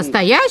самолет,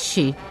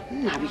 настоящий?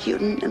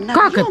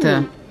 Как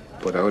это?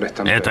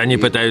 Это они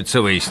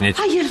пытаются выяснить.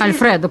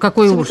 Альфредо,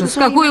 какой ужас,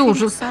 какой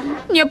ужас.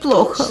 Мне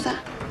плохо.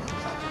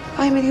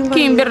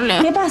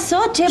 Кимберли,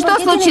 что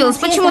случилось?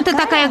 Почему ты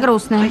такая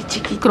грустная?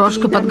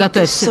 Крошка,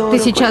 подготовься. Ты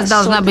сейчас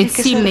должна быть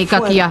сильной,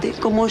 как я.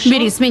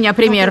 Бери с меня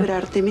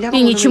пример.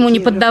 И ничему не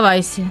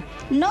поддавайся.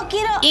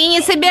 И не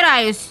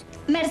собираюсь.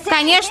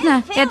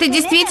 Конечно, это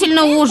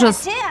действительно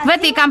ужас. В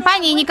этой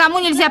компании никому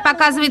нельзя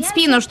показывать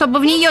спину, чтобы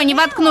в нее не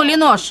воткнули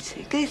нож.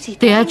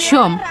 Ты о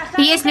чем?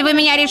 Если вы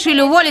меня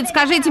решили уволить,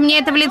 скажите мне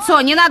это в лицо.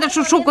 Не надо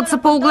шушукаться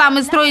по углам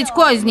и строить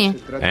козни.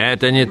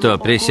 Это не то,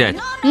 присядь.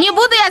 Не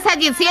буду я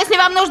садиться. Если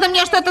вам нужно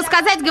мне что-то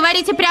сказать,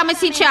 говорите прямо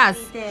сейчас.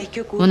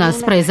 У нас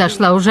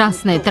произошла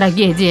ужасная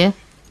трагедия.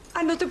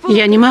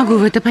 Я не могу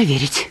в это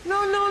поверить.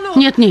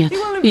 Нет,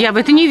 я в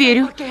это не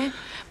верю.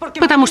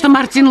 Потому что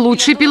Мартин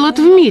лучший пилот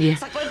в мире.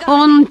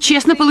 Он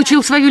честно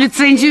получил свою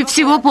лицензию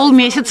всего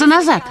полмесяца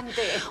назад.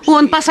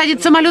 Он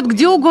посадит самолет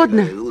где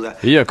угодно.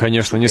 Я,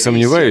 конечно, не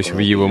сомневаюсь в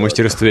его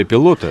мастерстве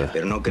пилота,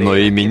 но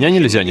и меня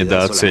нельзя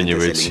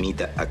недооценивать.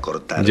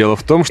 Дело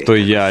в том, что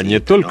я не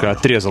только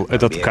отрезал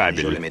этот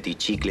кабель,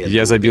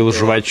 я забил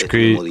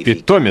жвачкой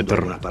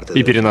питометр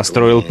и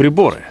перенастроил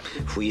приборы.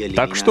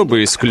 Так,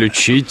 чтобы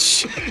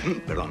исключить...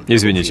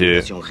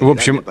 Извините. В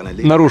общем,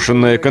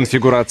 нарушенная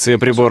конфигурация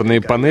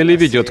приборной панели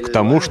ведет к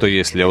тому, что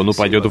если он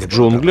упадет в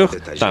джунглях,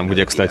 там,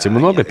 где, кстати,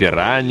 много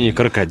пираний,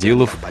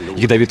 крокодилов,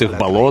 ядовитых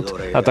болот,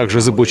 а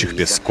также зыбучих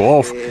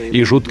песков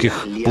и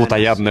жутких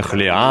плотоядных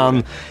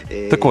лиан.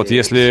 Так вот,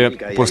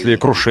 если после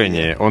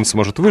крушения он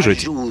сможет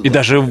выжить и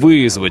даже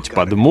вызвать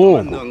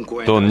подмогу,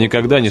 то он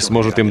никогда не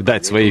сможет им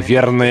дать свои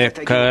верные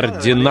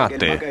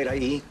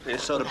координаты.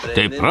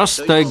 Ты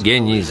просто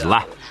гений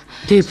зла.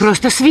 Ты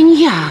просто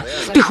свинья.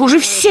 Ты хуже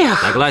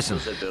всех. Согласен.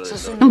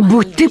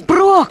 Будь ты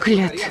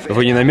проклят.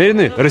 Вы не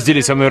намерены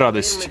разделить со мной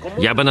радость?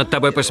 Я бы над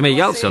тобой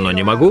посмеялся, но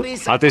не могу.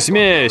 А ты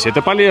смейся,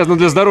 это полезно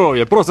для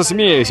здоровья. Просто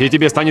смейся, и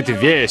тебе станет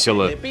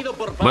весело.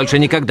 Больше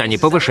никогда не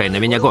повышай на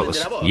меня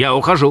голос. Я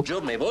ухожу.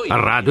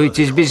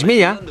 Радуйтесь без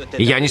меня.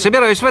 Я не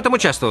собираюсь в этом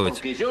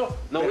участвовать.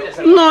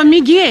 Но,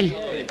 Мигель,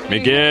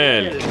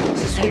 Мигель!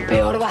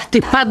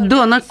 ты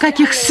подонок,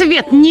 каких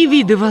свет не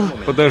видывал.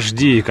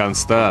 Подожди,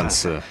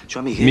 Констанца.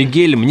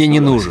 Мигель мне не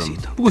нужен.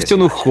 Пусть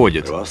он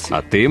уходит.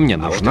 А ты мне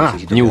нужна.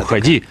 Не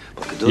уходи.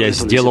 Я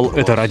сделал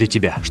это ради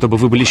тебя, чтобы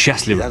вы были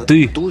счастливы.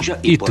 Ты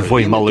и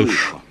твой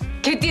малыш.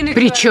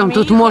 При чем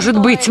тут может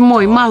быть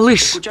мой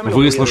малыш?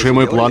 Выслушай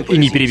мой план и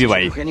не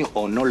перебивай.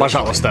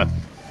 Пожалуйста.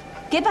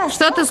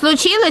 Что-то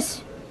случилось?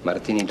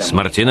 С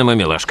Мартином и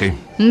Милашкой.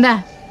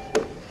 Да.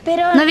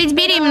 Но ведь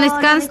беременность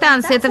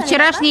Констанции — это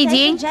вчерашний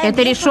день.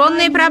 Это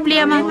решенная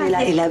проблема.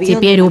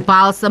 Теперь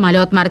упал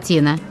самолет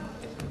Мартина.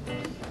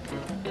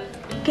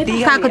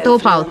 Как это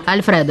упал,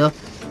 Альфредо?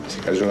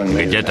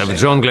 Где-то в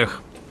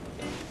джунглях.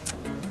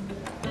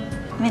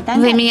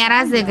 Вы меня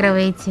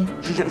разыгрываете.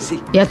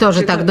 Я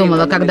тоже так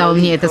думала, когда он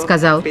мне это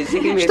сказал.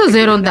 Что за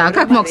ерунда?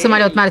 Как мог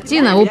самолет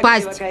Мартина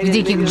упасть в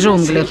диких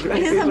джунглях?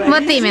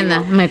 Вот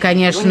именно. Мы,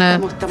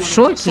 конечно, в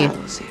шоке.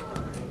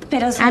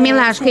 А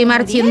Милашка и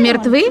Мартин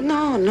мертвы?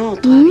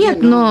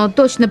 Нет, но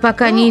точно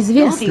пока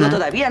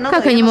неизвестно.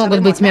 Как они могут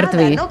быть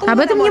мертвы? Об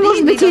этом не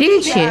может быть и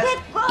речи.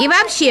 И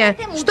вообще,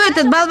 что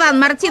этот болван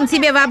Мартин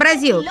себе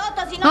вообразил?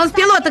 Он в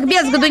пилотах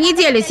без году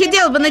недели,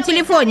 сидел бы на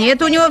телефоне,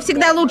 это у него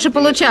всегда лучше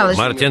получалось.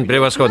 Мартин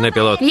превосходный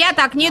пилот. Я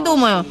так не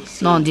думаю.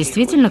 Но он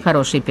действительно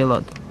хороший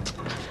пилот.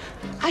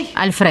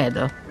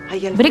 Альфредо,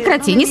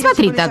 прекрати, не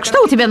смотри так.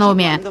 Что у тебя на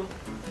уме?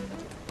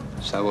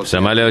 В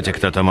самолете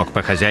кто-то мог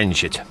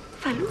похозяйничать.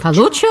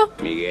 Получу?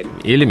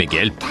 Или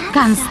Мигель.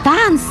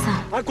 Констанца.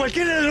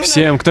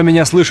 Всем, кто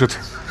меня слышит.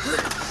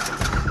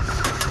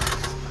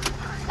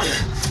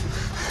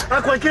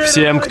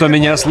 Всем, кто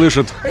меня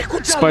слышит,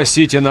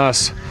 спасите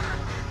нас.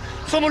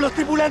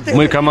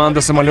 Мы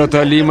команда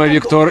самолета Лима,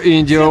 Виктор,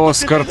 Индия,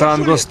 Оскар,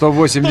 Танго,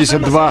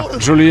 182,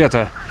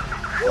 Джульетта.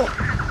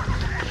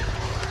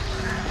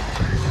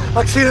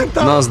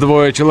 Нас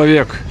 2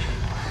 человек.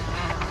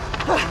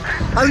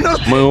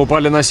 Мы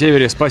упали на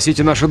севере.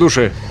 Спасите наши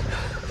души.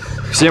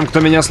 Всем, кто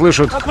меня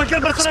слышит,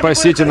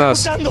 спасите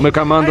нас. Мы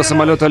команда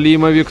самолета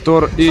Лима,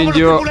 Виктор,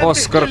 Индия,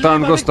 Оскар,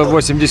 Танго,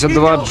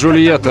 182,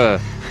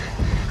 Джульетта.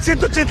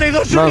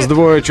 Нас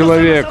 2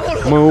 человек.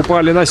 Мы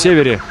упали на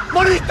севере.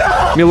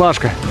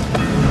 Милашка.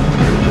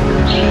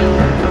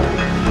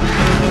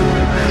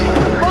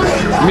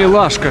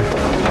 Милашка.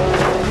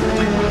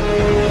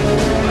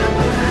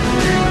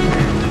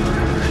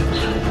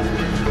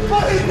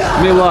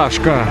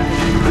 Милашка.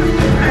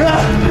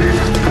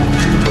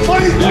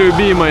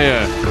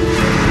 Любимая.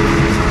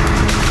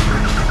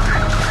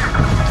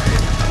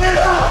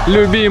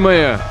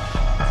 Любимая.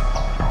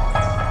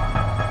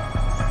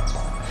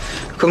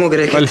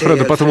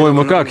 Альфредо,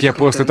 по-твоему, как я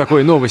после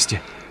такой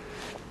новости?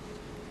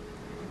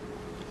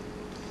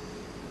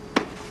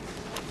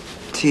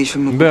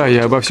 Да,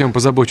 я обо всем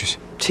позабочусь.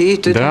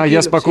 Да,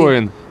 я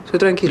спокоен.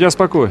 Я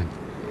спокоен.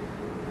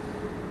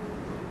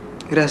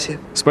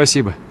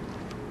 Спасибо.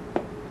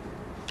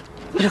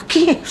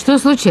 Что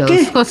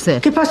случилось,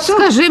 Хосе?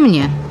 Скажи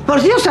мне,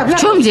 в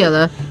чем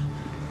дело?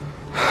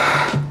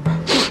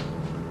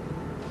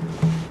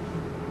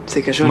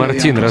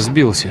 Мартин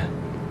разбился.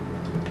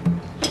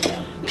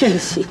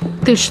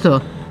 Ты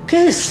что?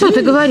 Что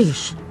ты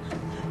говоришь?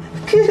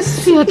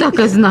 Я так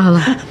и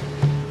знала.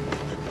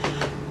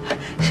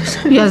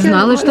 Я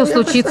знала, что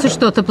случится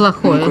что-то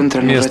плохое.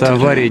 Место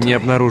аварии не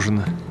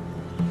обнаружено.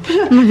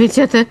 Но ведь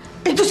это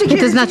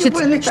значит,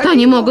 что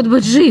они могут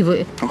быть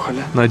живы.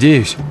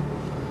 Надеюсь.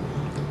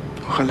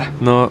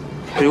 Но,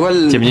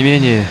 тем не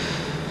менее,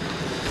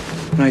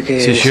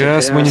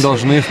 сейчас мы не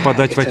должны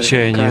впадать в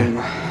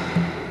отчаяние.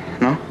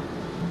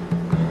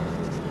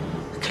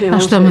 А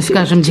что мы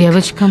скажем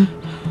девочкам?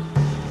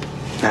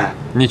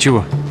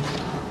 Ничего.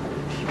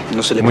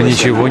 Мы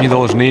ничего не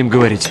должны им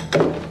говорить.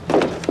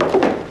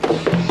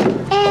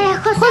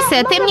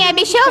 Хосе, ты мне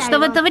обещал, что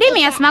в это время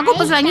я смогу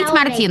позвонить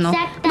Мартину.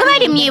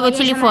 Говори мне его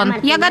телефон,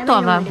 я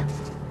готова.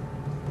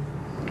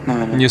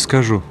 Не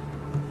скажу.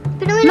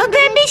 Но ты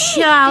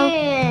обещал.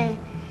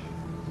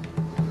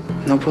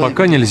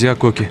 Пока нельзя,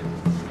 Коки.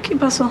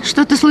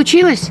 Что-то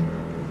случилось?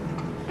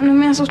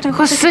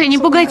 Хосе, не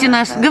пугайте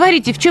нас.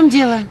 Говорите, в чем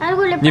дело?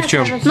 Ни в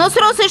чем. Но с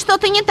Росой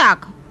что-то не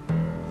так.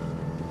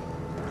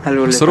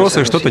 С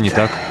Росой что-то не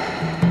так.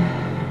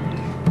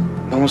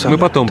 Мы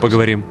потом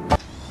поговорим.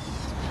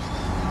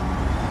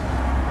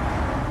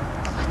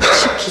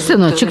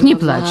 Сыночек, не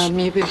плачь.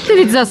 Ты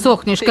ведь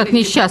засохнешь, как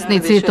несчастный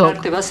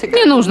цветок.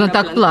 Не нужно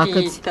так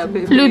плакать.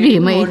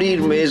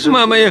 Любимый.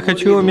 Мама, я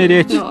хочу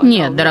умереть.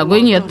 Нет,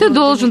 дорогой, нет. Ты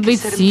должен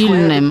быть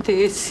сильным.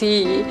 Ты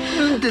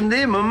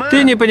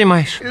не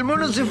понимаешь.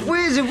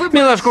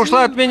 Милашка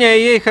ушла от меня,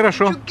 и ей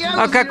хорошо.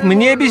 А как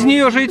мне без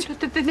нее жить?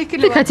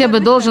 Ты хотя бы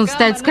должен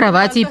встать с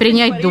кровати и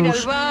принять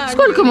душ.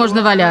 Сколько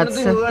можно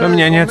валяться? У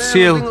меня нет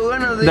сил.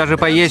 Даже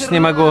поесть не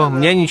могу.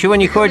 Мне ничего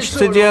не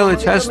хочется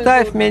делать.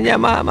 Оставь меня,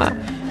 мама.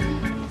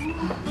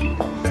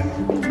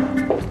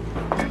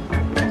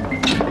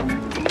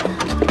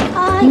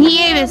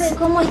 Невис,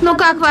 ну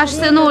как ваш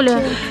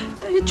сынуля?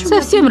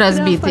 Совсем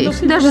разбитый.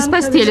 Даже с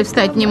постели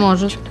встать не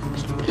может.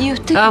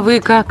 А вы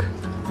как?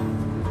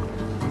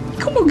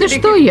 Да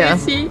что я?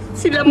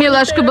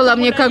 Милашка была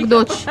мне как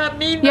дочь.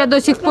 Я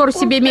до сих пор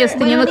себе места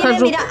не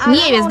нахожу.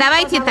 Невис,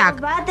 давайте так.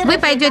 Вы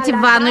пойдете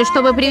в ванную,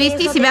 чтобы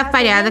привести себя в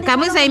порядок, а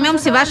мы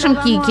займемся вашим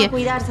Кики,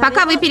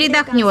 пока вы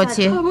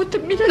передохнете.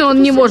 Но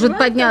он не может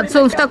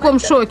подняться, он в таком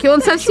шоке,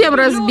 он совсем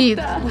разбит.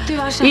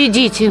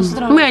 Идите,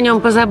 мы о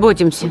нем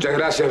позаботимся.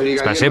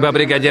 Спасибо,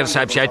 бригадир,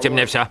 сообщайте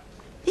мне все.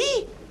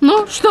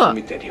 Ну, что?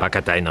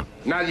 Пока тайна.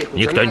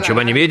 Никто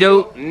ничего не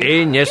видел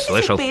и не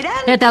слышал.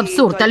 Это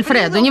абсурд,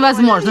 Альфредо.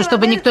 Невозможно,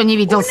 чтобы никто не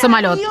видел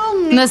самолет.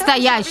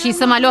 Настоящий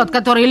самолет,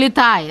 который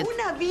летает.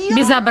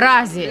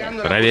 Безобразие.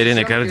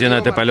 Проверены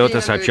координаты полета,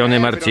 сообщенные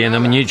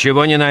Мартином.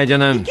 Ничего не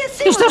найдено.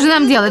 И что же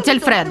нам делать,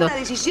 Альфредо?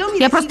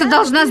 Я просто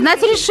должна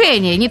знать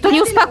решение, не то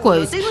не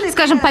успокоюсь.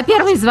 Скажем, по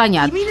первой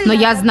звонят, но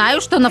я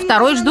знаю, что на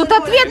второй ждут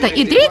ответа,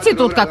 и третий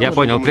тут как... Я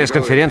понял,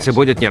 пресс-конференция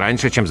будет не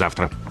раньше, чем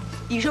завтра.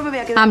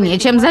 А мне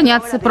чем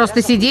заняться?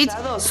 Просто сидеть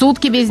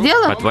сутки без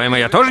дела? По-твоему,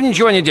 я тоже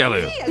ничего не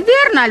делаю?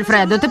 Верно,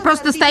 Альфредо. Ты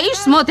просто стоишь,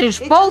 смотришь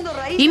в пол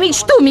и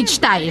мечту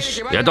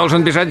мечтаешь. Я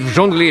должен бежать в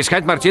джунгли и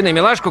искать Мартина и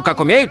Милашку,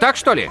 как умею, так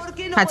что ли?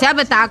 Хотя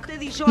бы так.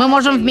 Мы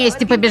можем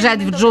вместе побежать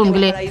в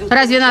джунгли.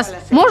 Разве нас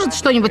может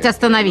что-нибудь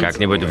остановить?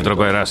 Как-нибудь в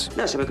другой раз.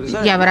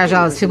 Я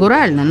выражалась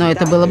фигурально, но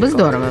это было бы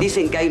здорово.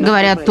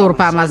 Говорят, тур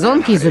по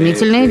Амазонке –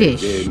 изумительная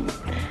вещь.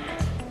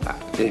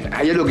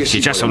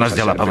 Сейчас у нас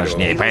дела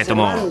поважнее,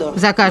 поэтому...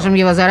 Закажем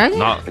его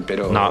заранее?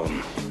 Но...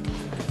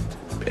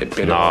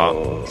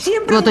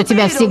 Вот у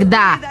тебя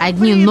всегда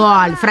одни «но»,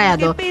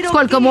 Альфредо.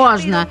 Сколько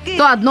можно?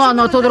 То одно,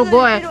 но то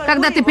другое.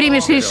 Когда ты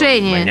примешь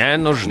решение? Мне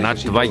нужна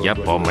твоя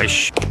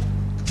помощь.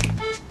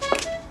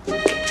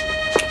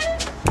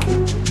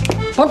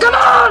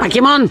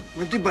 Покемон!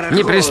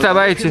 Не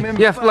приставайте.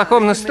 Я в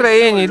плохом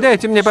настроении.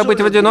 Дайте мне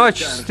побыть в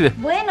одиночестве.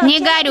 Не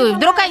горюй.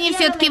 Вдруг они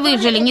все-таки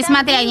выжили,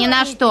 несмотря ни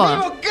на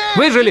что.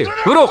 Выжили?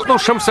 В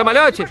рухнувшем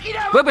самолете?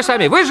 Вы бы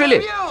сами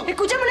выжили?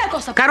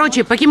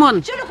 Короче,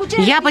 Покемон,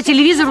 я по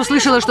телевизору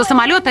слышала, что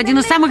самолет один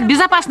из самых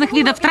безопасных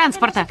видов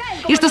транспорта.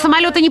 И что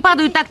самолеты не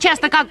падают так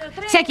часто, как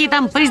всякие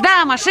там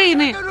поезда,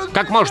 машины.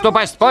 Как может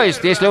упасть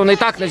поезд, если он и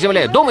так на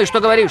земле? Думай, что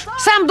говоришь.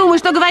 Сам думай,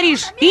 что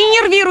говоришь. И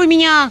не нервируй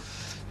меня.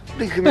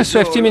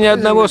 Оставьте меня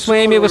одного с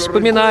моими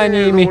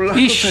воспоминаниями.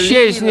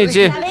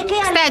 Исчезните.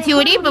 Кстати,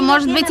 Урибы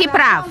может быть и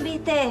прав.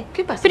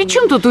 При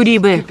чем тут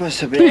Урибы?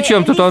 При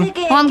чем тут он?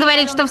 Он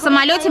говорит, что в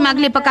самолете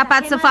могли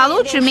покопаться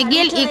Фалуччо,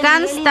 Мигель и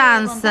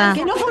Констанца.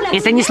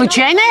 Это не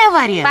случайная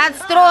авария?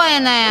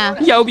 Подстроенная.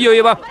 Я убью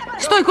его.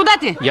 Стой, куда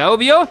ты? Я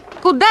убью.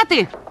 Куда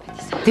ты?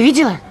 Ты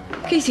видела?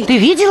 Ты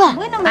видела?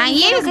 А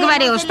Евис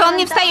говорила, что он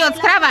не встает с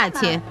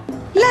кровати.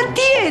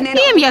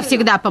 Им я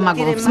всегда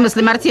помогу, в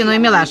смысле Мартину и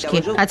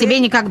Милашке. А тебе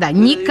никогда,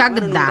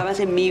 никогда.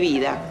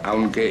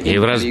 И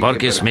в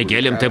разборке с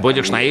Мигелем ты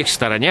будешь на их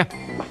стороне?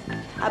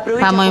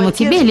 По-моему,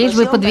 тебе лишь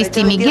бы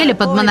подвести Мигеля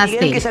под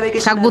монастырь.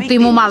 Как будто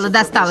ему мало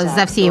досталось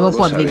за все его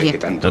подвиги.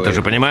 Но ты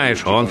же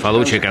понимаешь, он,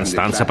 Фалуччо и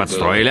Констанца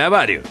подстроили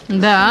аварию.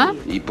 Да?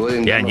 И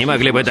они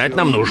могли бы дать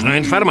нам нужную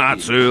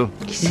информацию.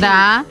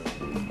 Да.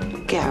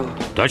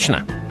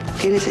 Точно?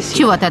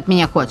 Чего ты от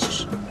меня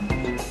хочешь?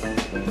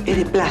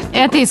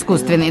 Это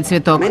искусственный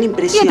цветок.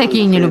 Я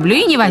такие не люблю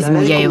и не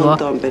возьму я его.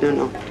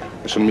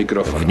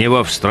 В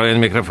него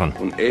встроен микрофон.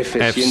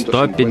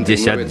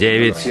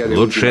 F-159,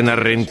 лучший на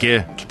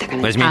рынке.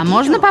 Возьми. А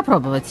можно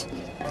попробовать?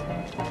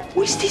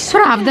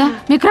 Правда,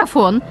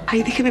 микрофон.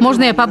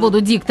 Можно я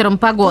побуду диктором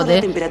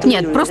погоды?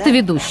 Нет, просто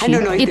ведущий.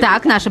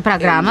 Итак, наша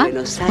программа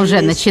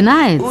уже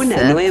начинается.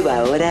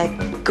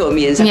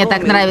 Мне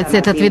так нравится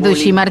этот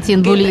ведущий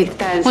Мартин Булит.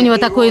 У него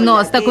такой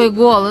нос, такой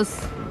голос.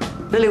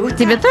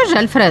 Тебе тоже,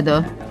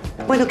 Альфредо?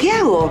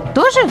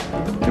 Тоже?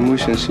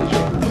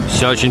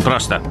 Все очень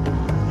просто.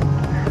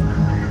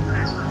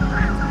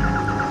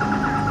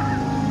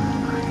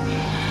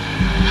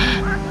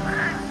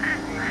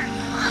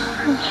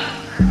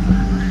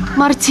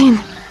 Мартин.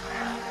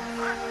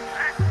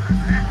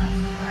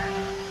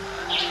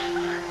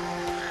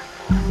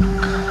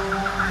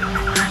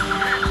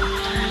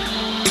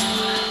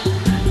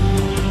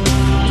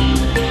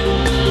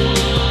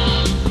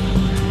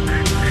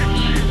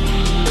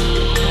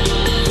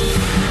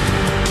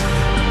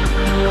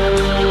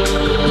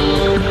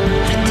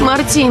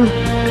 Мартин.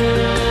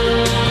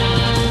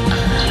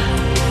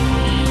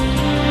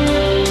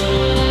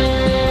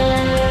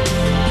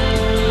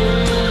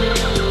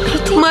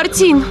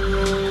 Мартин.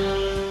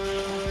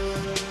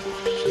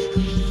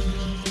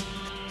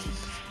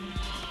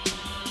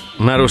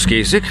 На русский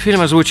язык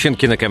фильм озвучен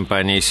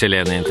кинокомпанией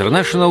 «Селена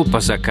Интернешнл»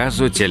 по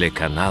заказу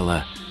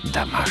телеканала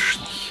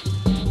 «Домашний».